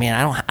 but I'm like, man,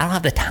 I don't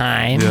have the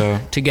time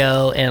to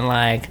go and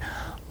like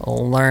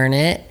learn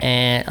it.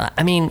 And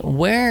I mean,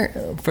 where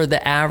for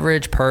the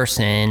average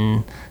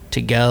person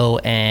to go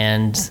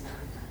and,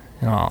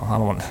 you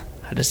know,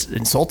 I just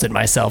insulted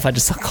myself. I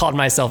just called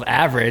myself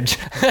average.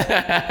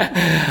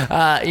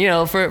 You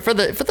know, for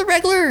the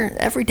regular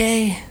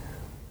everyday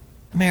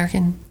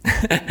American,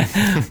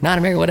 not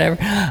American, whatever,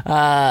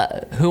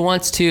 who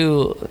wants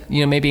to, you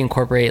know, maybe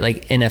incorporate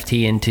like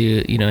NFT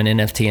into, you know, an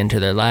NFT into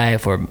their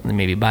life, or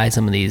maybe buy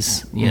some of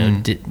these, you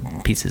know,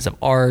 pieces of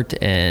art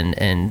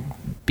and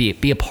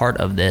be a part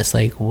of this.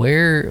 Like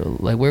where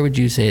would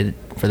you say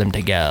for them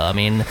to go? I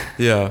mean,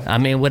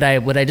 would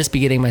I just be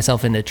getting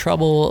myself into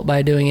trouble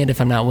by doing it if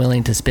I'm not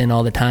willing to spend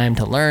all the time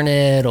to learn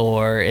it,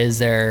 or is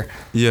there?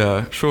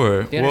 Yeah,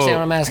 sure. Do you understand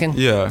what I'm asking?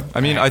 Yeah,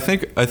 I mean, I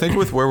think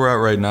with where we're at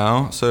right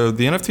now, so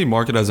the NFT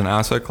market as an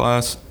asset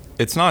class,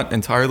 it's not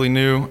entirely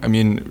new. I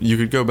mean, you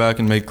could go back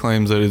and make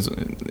claims that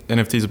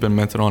NFTs have been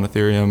minted on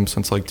Ethereum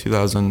since like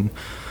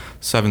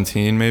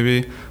 2017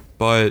 maybe,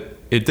 but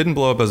it didn't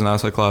blow up as an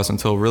asset class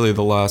until really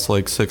the last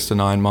like 6 to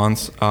 9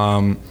 months.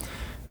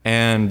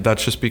 And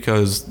that's just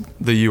because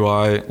the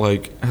UI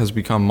like has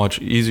become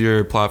much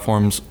easier.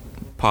 Platforms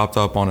popped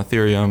up on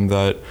Ethereum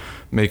that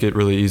make it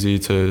really easy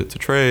to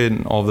trade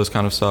and all of this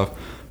kind of stuff.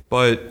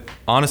 But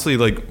honestly,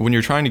 like when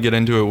you're trying to get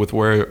into it with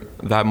where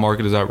that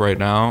market is at right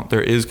now,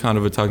 there is kind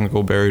of a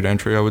technical barrier to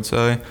entry, I would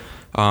say,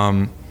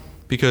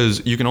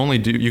 because you can only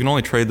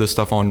trade this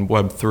stuff on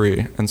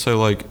Web3, and so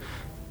like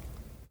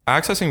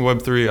accessing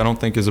Web3, I don't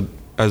think is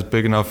as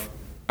big enough.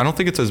 I don't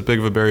think it's as big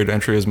of a barrier to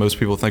entry as most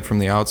people think from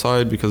the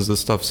outside, because this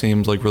stuff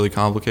seems like really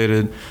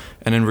complicated,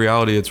 and in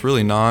reality, it's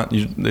really not.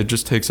 It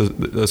just takes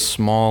a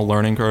small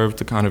learning curve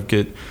to kind of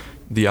get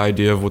the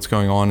idea of what's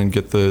going on and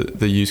get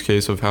the use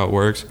case of how it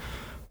works.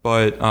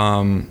 But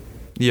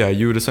yeah,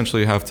 you would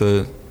essentially have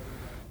to,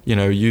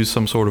 use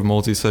some sort of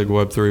multi-sig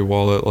Web3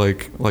 wallet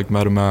like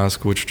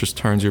MetaMask, which just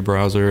turns your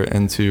browser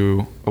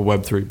into a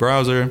Web3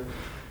 browser.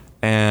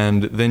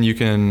 And then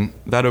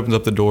that opens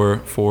up the door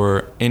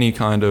for any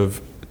kind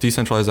of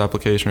decentralized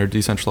application or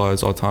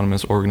decentralized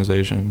autonomous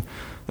organization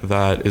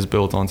that is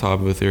built on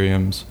top of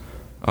Ethereum's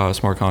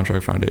smart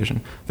contract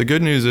foundation. The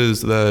good news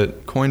is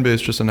that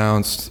Coinbase just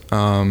announced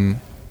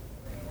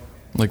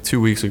like 2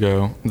 weeks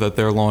ago that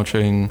they're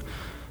launching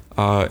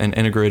an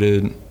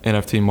integrated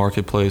NFT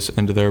marketplace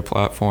into their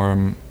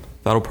platform.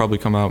 That'll probably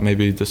come out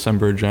maybe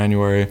December,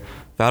 January.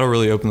 That'll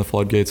really open the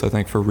floodgates, I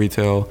think, for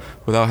retail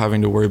without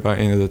having to worry about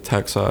any of the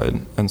tech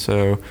side. And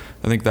so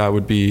I think that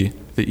would be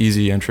the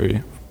easy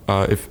entry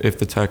if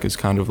the tech is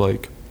kind of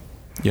like,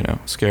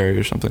 scary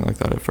or something like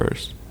that at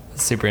first.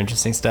 Super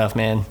interesting stuff,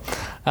 man.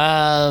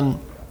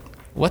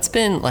 What's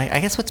been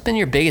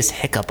your biggest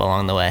hiccup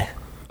along the way?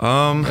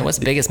 What's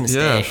the biggest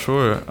mistake? Yeah,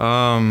 sure.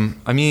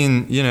 I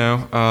mean,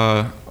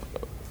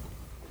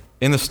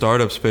 in the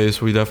startup space,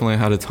 we definitely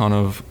had a ton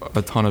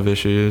of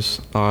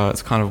issues.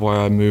 It's kind of why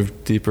I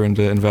moved deeper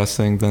into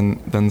investing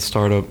than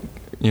startup,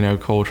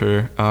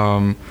 culture.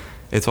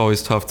 It's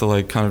always tough to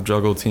like kind of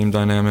juggle team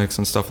dynamics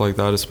and stuff like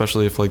that,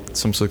 especially if like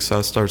some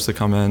success starts to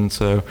come in.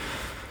 So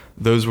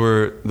those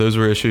were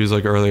issues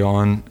like early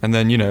on, and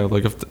then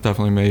like I've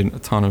definitely made a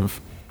ton of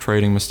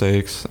trading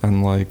mistakes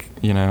and like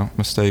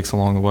mistakes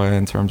along the way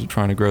in terms of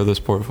trying to grow this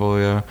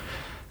portfolio.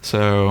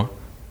 So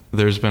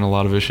there's been a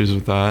lot of issues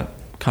with that.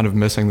 Kind of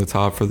missing the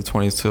top for the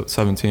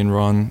 2017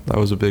 run, that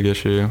was a big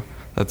issue.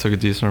 That took a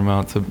decent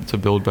amount to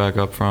build back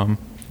up from.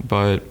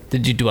 But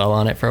did you dwell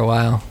on it for a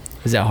while?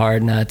 Is it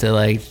hard not to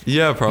like?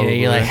 Yeah,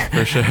 probably.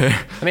 For sure.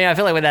 I mean, I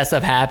feel like when that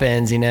stuff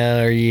happens,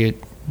 or you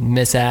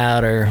miss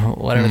out or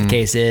whatever the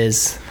case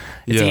is,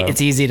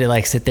 it's easy to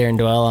like sit there and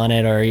dwell on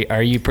it. Or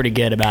are you pretty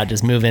good about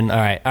just moving? All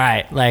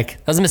right, like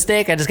that was a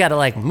mistake. I just got to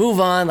like move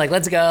on. Like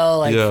let's go.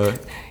 Like yeah,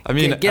 I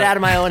mean, get out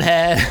of my own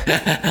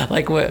head.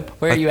 Like where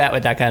are you at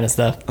with that kind of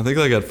stuff? I think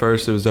like at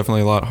first it was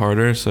definitely a lot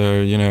harder.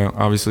 So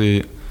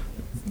obviously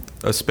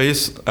a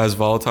space as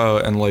volatile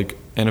and like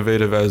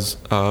innovative as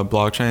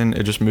blockchain,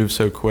 it just moves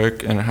so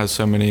quick and it has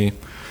so many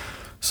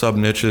sub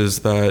niches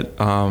that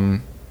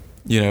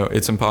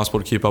it's impossible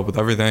to keep up with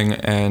everything,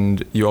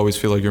 and you always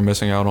feel like you're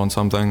missing out on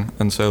something.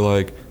 And so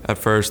like at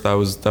first that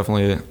was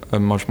definitely a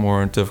much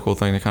more difficult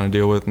thing to kind of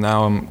deal with.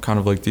 Now I'm kind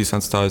of like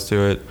desensitized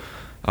to it,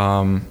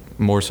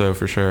 more so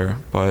for sure.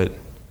 But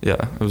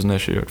yeah, it was an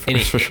issue at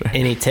first for sure.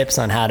 Any tips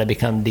on how to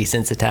become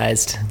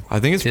desensitized? I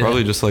think it's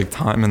probably just like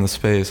time in the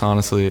space,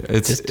 honestly.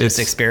 It's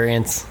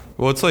experience.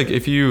 Well, it's like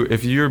if you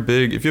have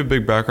a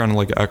big background in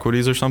like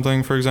equities or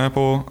something, for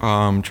example,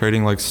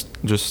 trading like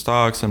just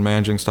stocks and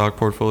managing stock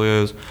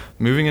portfolios,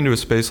 moving into a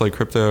space like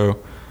crypto,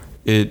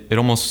 it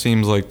almost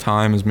seems like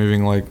time is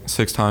moving like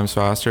 6 times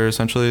faster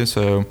essentially.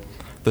 So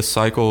the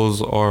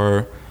cycles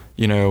are,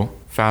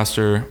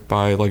 faster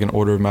by like an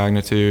order of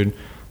magnitude.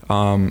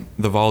 The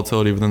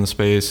volatility within the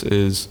space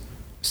is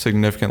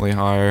significantly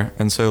higher,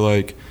 and so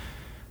like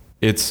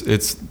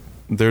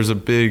there's a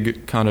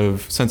big kind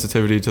of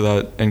sensitivity to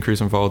that increase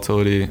in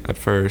volatility at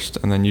first,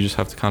 and then you just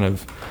have to kind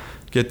of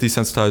get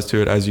desensitized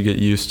to it as you get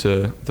used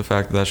to the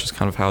fact that that's just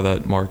kind of how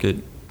that market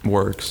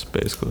works,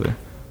 basically,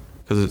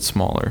 because it's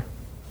smaller.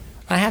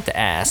 I have to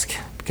ask,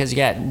 because you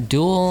got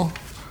dual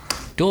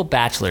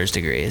bachelor's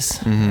degrees,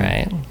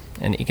 right?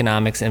 In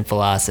economics and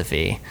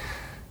philosophy.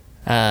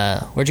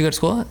 Where'd you go to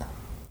school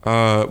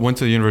at? Went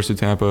to the University of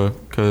Tampa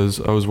because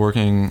I was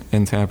working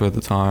in Tampa at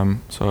the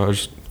time, so I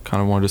just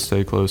kind of wanted to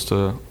stay close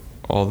to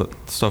all the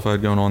stuff I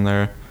had going on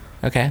there.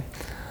 Okay.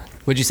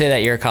 Would you say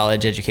that your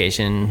college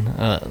education,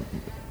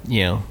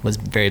 was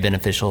very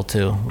beneficial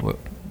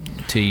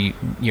to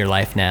your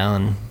life now?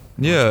 And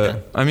yeah,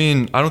 I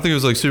mean, I don't think it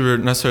was like super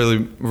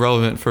necessarily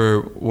relevant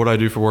for what I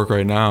do for work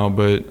right now,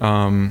 but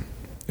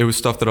it was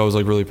stuff that I was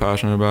like really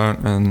passionate about,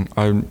 and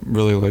I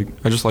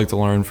just like to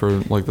learn for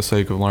like the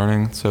sake of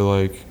learning. So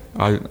like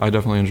I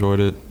definitely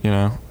enjoyed it.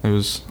 It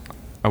was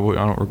I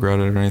don't regret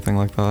it or anything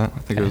like that. I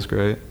think it was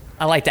great.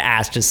 I like to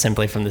ask just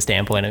simply from the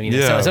standpoint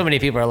of, so many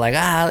people are like,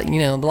 a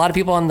lot of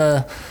people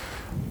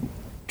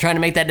trying to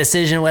make that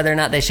decision whether or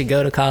not they should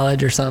go to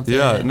college or something.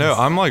 Yeah, no,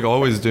 I'm like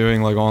always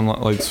doing like online,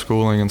 like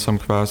schooling in some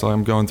capacity.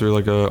 I'm going through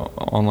like a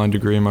online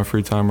degree in my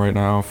free time right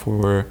now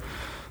for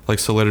like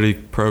Solidity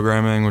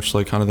programming, which is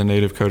like kind of the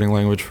native coding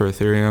language for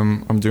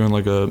Ethereum. I'm doing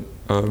like a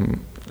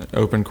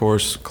open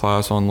course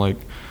class on like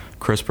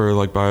CRISPR,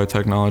 like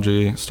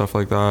biotechnology, stuff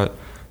like that.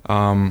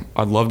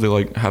 I'd love to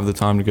like have the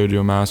time to go do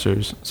a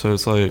master's. So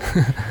it's like,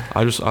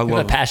 I love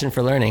a passion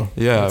for learning.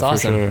 Yeah, that's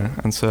awesome. For sure.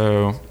 And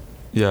so,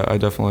 yeah, I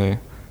definitely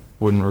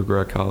wouldn't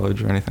regret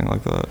college or anything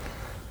like that.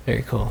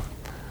 Very cool.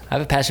 I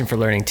have a passion for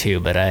learning too,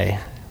 but I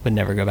would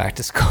never go back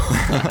to school.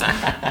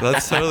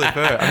 That's totally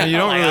fair. I mean, you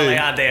don't really.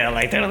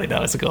 Totally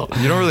no, it's cool.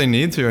 You don't really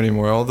need to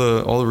anymore. All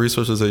the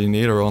resources that you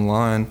need are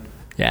online.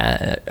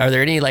 Yeah. Are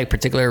there any like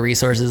particular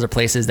resources or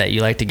places that you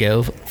like to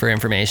go for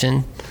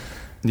information?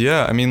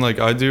 Yeah, I mean, like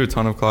I do a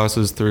ton of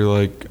classes through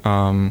like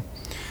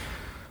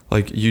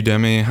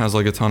Udemy has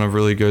like a ton of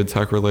really good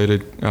tech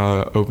related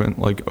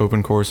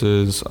open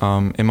courses.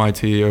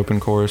 MIT Open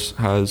Course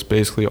has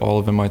basically all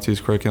of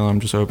MIT's curriculum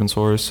just open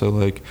source. So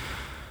like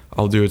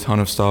I'll do a ton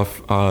of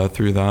stuff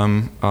through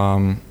them.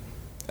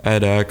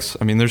 edX.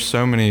 I mean, there's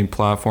so many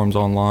platforms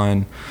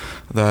online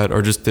that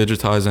are just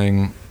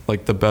digitizing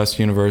like the best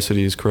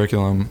university's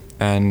curriculum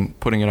and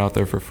putting it out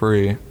there for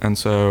free. And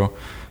so,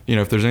 you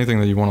know, if there's anything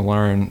that you want to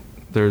learn,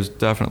 there's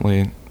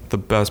definitely the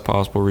best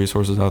possible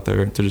resources out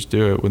there to just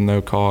do it with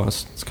no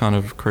cost. It's kind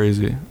of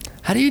crazy.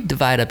 How do you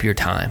divide up your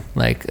time?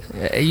 Like,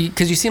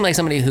 because you seem like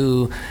somebody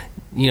who,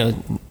 you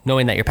know,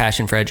 knowing that you're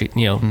passionate for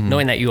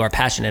knowing that you are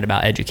passionate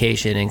about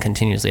education and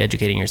continuously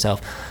educating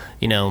yourself,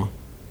 you know,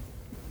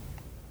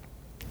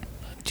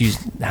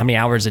 how many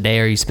hours a day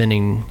are you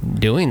spending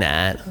doing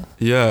that?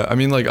 Yeah, I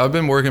mean, like I've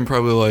been working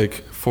probably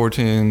like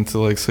 14 to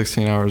like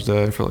 16 hours a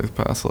day for like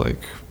the past like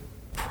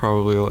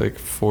probably like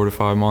 4 to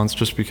 5 months,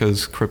 just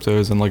because crypto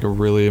is in like a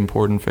really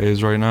important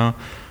phase right now.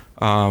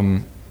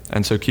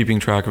 And so keeping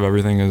track of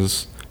everything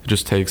it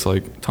just takes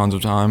like tons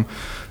of time.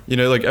 You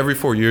know, like every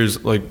 4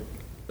 years, like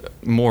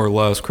more or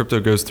less, crypto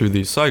goes through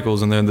these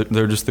cycles, and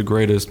they're just the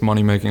greatest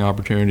money-making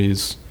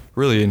opportunities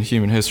really in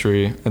human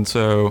history. And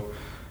so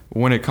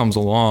when it comes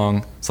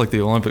along, it's like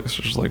the Olympics,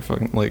 just like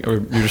fucking like,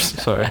 or you're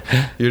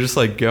just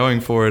like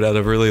going for it at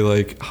a really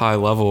like high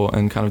level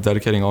and kind of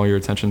dedicating all your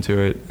attention to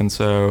it. And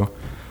so,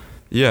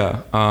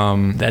 yeah.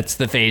 That's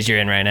the phase you're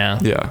in right now.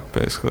 Yeah,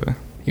 basically.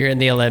 You're in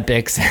the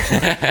Olympics.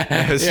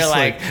 You're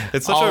like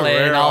it's such all a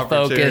rare in, all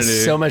opportunity.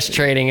 focused, so much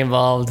trading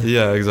involved.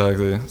 Yeah,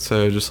 exactly.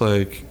 So just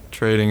like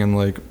trading and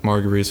like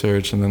market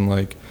research, and then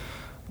like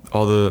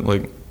all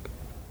the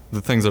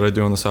things that I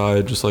do on the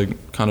side, just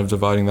like kind of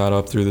dividing that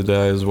up through the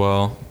day as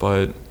well.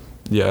 But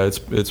yeah,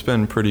 it's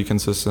been pretty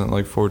consistent,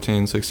 like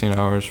 14, 16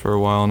 hours for a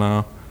while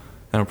now.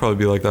 And it'll probably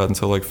be like that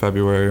until like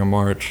February or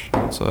March,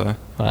 so.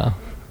 Wow.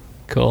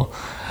 Cool.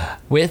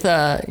 With,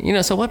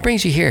 so what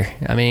brings you here?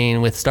 I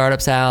mean, with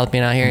Startup South,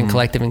 being out here in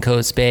Collective and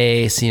Code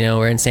space, you know,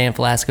 we're in San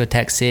Francisco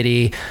Tech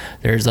City.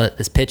 There's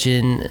this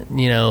pitching,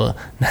 you know,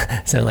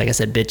 so like I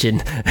said,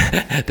 bitching,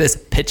 this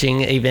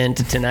pitching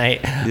event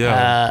tonight.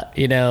 Yeah.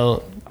 You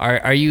know,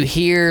 are you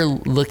here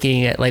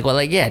looking at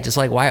just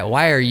like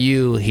why are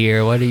you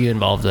here? What are you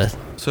involved with?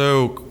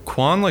 So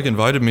Quan like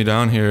invited me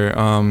down here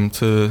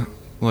to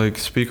like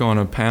speak on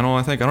a panel.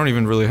 I think I don't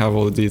even really have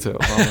all the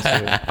details, honestly.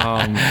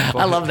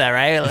 I love that,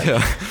 right? Like,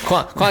 yeah.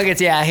 Quan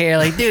gets you out here,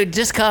 like, dude,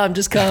 just come.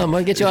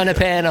 I'll get you on a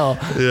panel.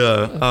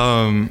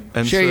 Yeah.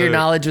 And share your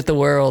knowledge with the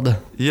world.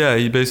 Yeah,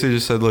 he basically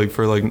just said like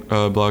for like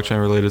blockchain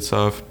related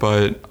stuff.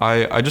 But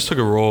I just took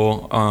a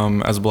role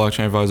as a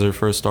blockchain advisor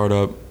for a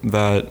startup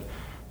that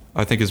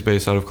I think is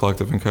based out of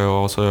Collective and Co.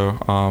 also,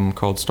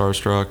 called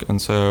Starstruck.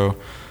 And so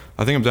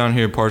I think I'm down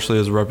here partially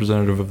as a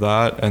representative of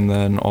that, and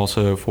then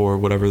also for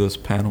whatever this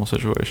panel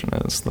situation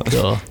is that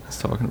cool. it's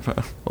talking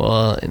about.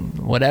 Well,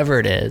 whatever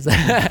it is,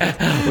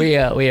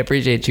 we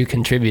appreciate you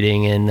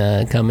contributing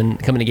and coming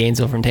to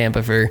Gainesville from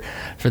Tampa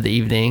for the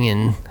evening.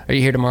 And are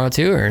you here tomorrow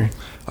too, or?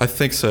 I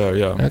think so.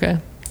 Yeah. Okay.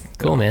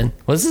 Cool, man.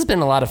 Well, this has been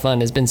a lot of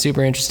fun. It's been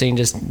super interesting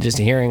just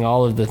hearing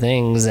all of the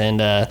things,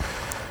 and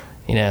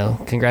you know,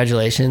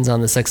 congratulations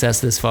on the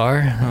success this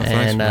far.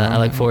 Thanks, I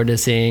look forward to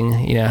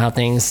seeing, you know, how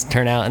things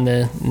turn out in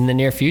the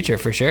near future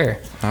for sure.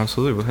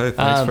 Absolutely. Well, hey,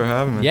 thanks for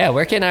having me. Yeah.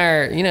 Where can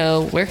our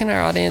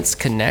audience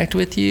connect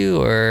with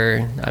you?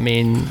 Or, I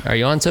mean, are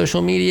you on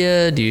social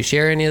media? Do you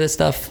share any of this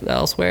stuff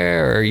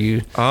elsewhere, or are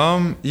you?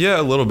 Yeah,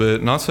 a little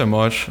bit, not so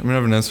much. I mean, I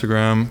have an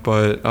Instagram,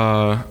 but,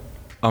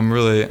 I'm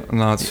really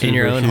not super in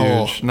your own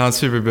hole. Not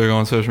super big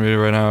on social media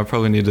right now. I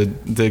probably need to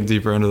dig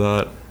deeper into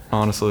that,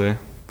 honestly.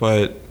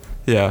 But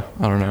yeah,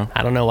 I don't know.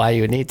 I don't know why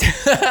you would need to.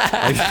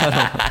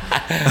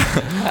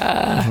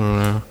 I don't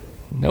know.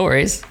 No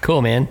worries.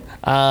 Cool, man.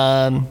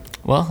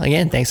 Well,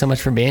 again, thanks so much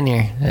for being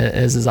here.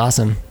 This is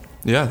awesome.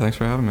 Yeah, thanks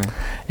for having me.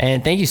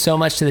 And thank you so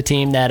much to the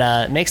team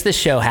that makes this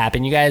show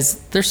happen. You guys,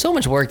 there's so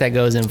much work that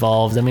goes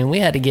involved. I mean, we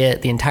had to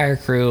get the entire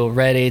crew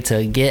ready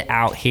to get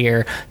out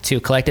here to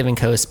Collective and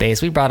Co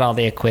space. We brought all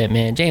the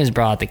equipment. James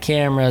brought the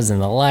cameras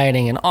and the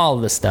lighting and all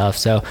of the stuff.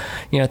 So,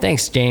 you know,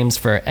 thanks, James,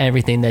 for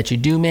everything that you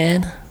do,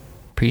 man.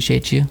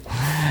 Appreciate you.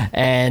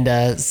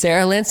 And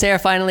Sarah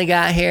finally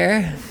got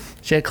here.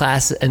 She had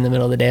class in the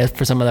middle of the day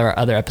for some of our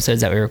other episodes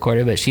that we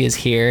recorded, but she is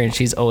here, and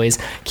she's always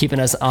keeping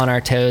us on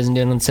our toes and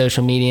doing on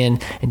social media,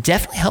 and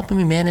definitely helping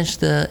me manage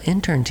the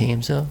intern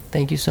team. So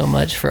thank you so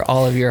much for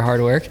all of your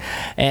hard work.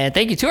 And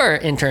thank you to our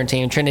intern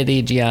team,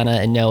 Trinity, Gianna,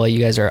 and Noah.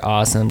 You guys are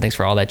awesome. Thanks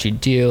for all that you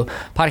do.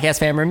 Podcast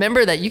fam,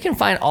 remember that you can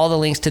find all the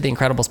links to the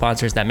incredible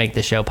sponsors that make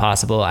this show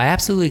possible. I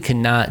absolutely could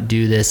not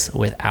do this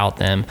without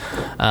them.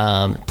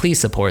 Please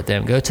support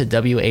them. Go to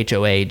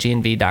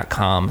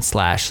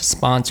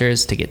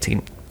whoagnv.com/sponsors to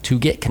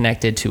get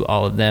connected to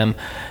all of them.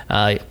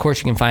 Of course,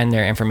 you can find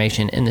their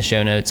information in the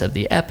show notes of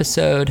the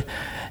episode.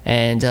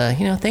 And,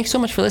 thanks so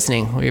much for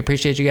listening. We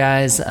appreciate you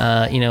guys.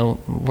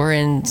 We're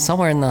in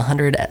somewhere in the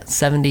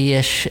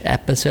 170-ish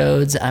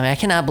episodes. I mean, I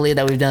cannot believe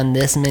that we've done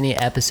this many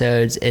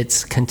episodes.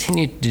 It's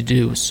continued to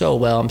do so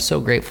well. I'm so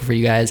grateful for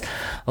you guys.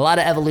 A lot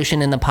of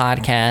evolution in the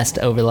podcast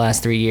over the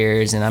last 3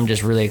 years, and I'm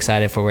just really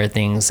excited for where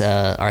things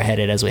are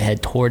headed as we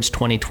head towards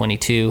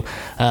 2022.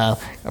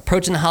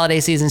 Approaching the holiday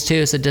seasons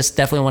too, so just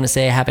definitely want to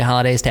say happy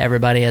holidays to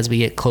everybody as we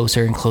get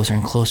closer and closer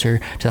and closer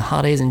to the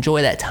holidays.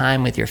 Enjoy that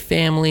time with your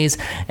families,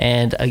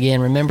 and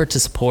again, remember to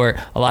support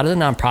a lot of the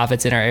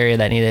nonprofits in our area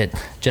that need it,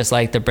 just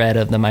like the bread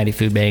of the Mighty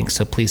Food Bank,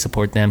 so please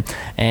support them.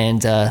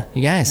 And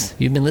you guys,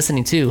 you've been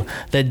listening to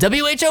the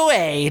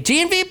WHOA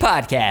GNV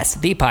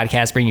podcast, the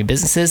podcast bringing you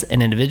businesses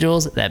and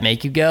individuals that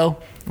make you go,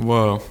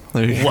 whoa.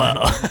 There you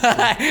whoa.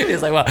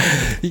 He's like, whoa,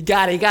 you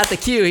got it. You got the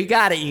cue. You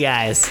got it, you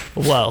guys.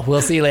 Whoa.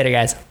 We'll see you later,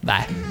 guys.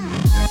 Bye.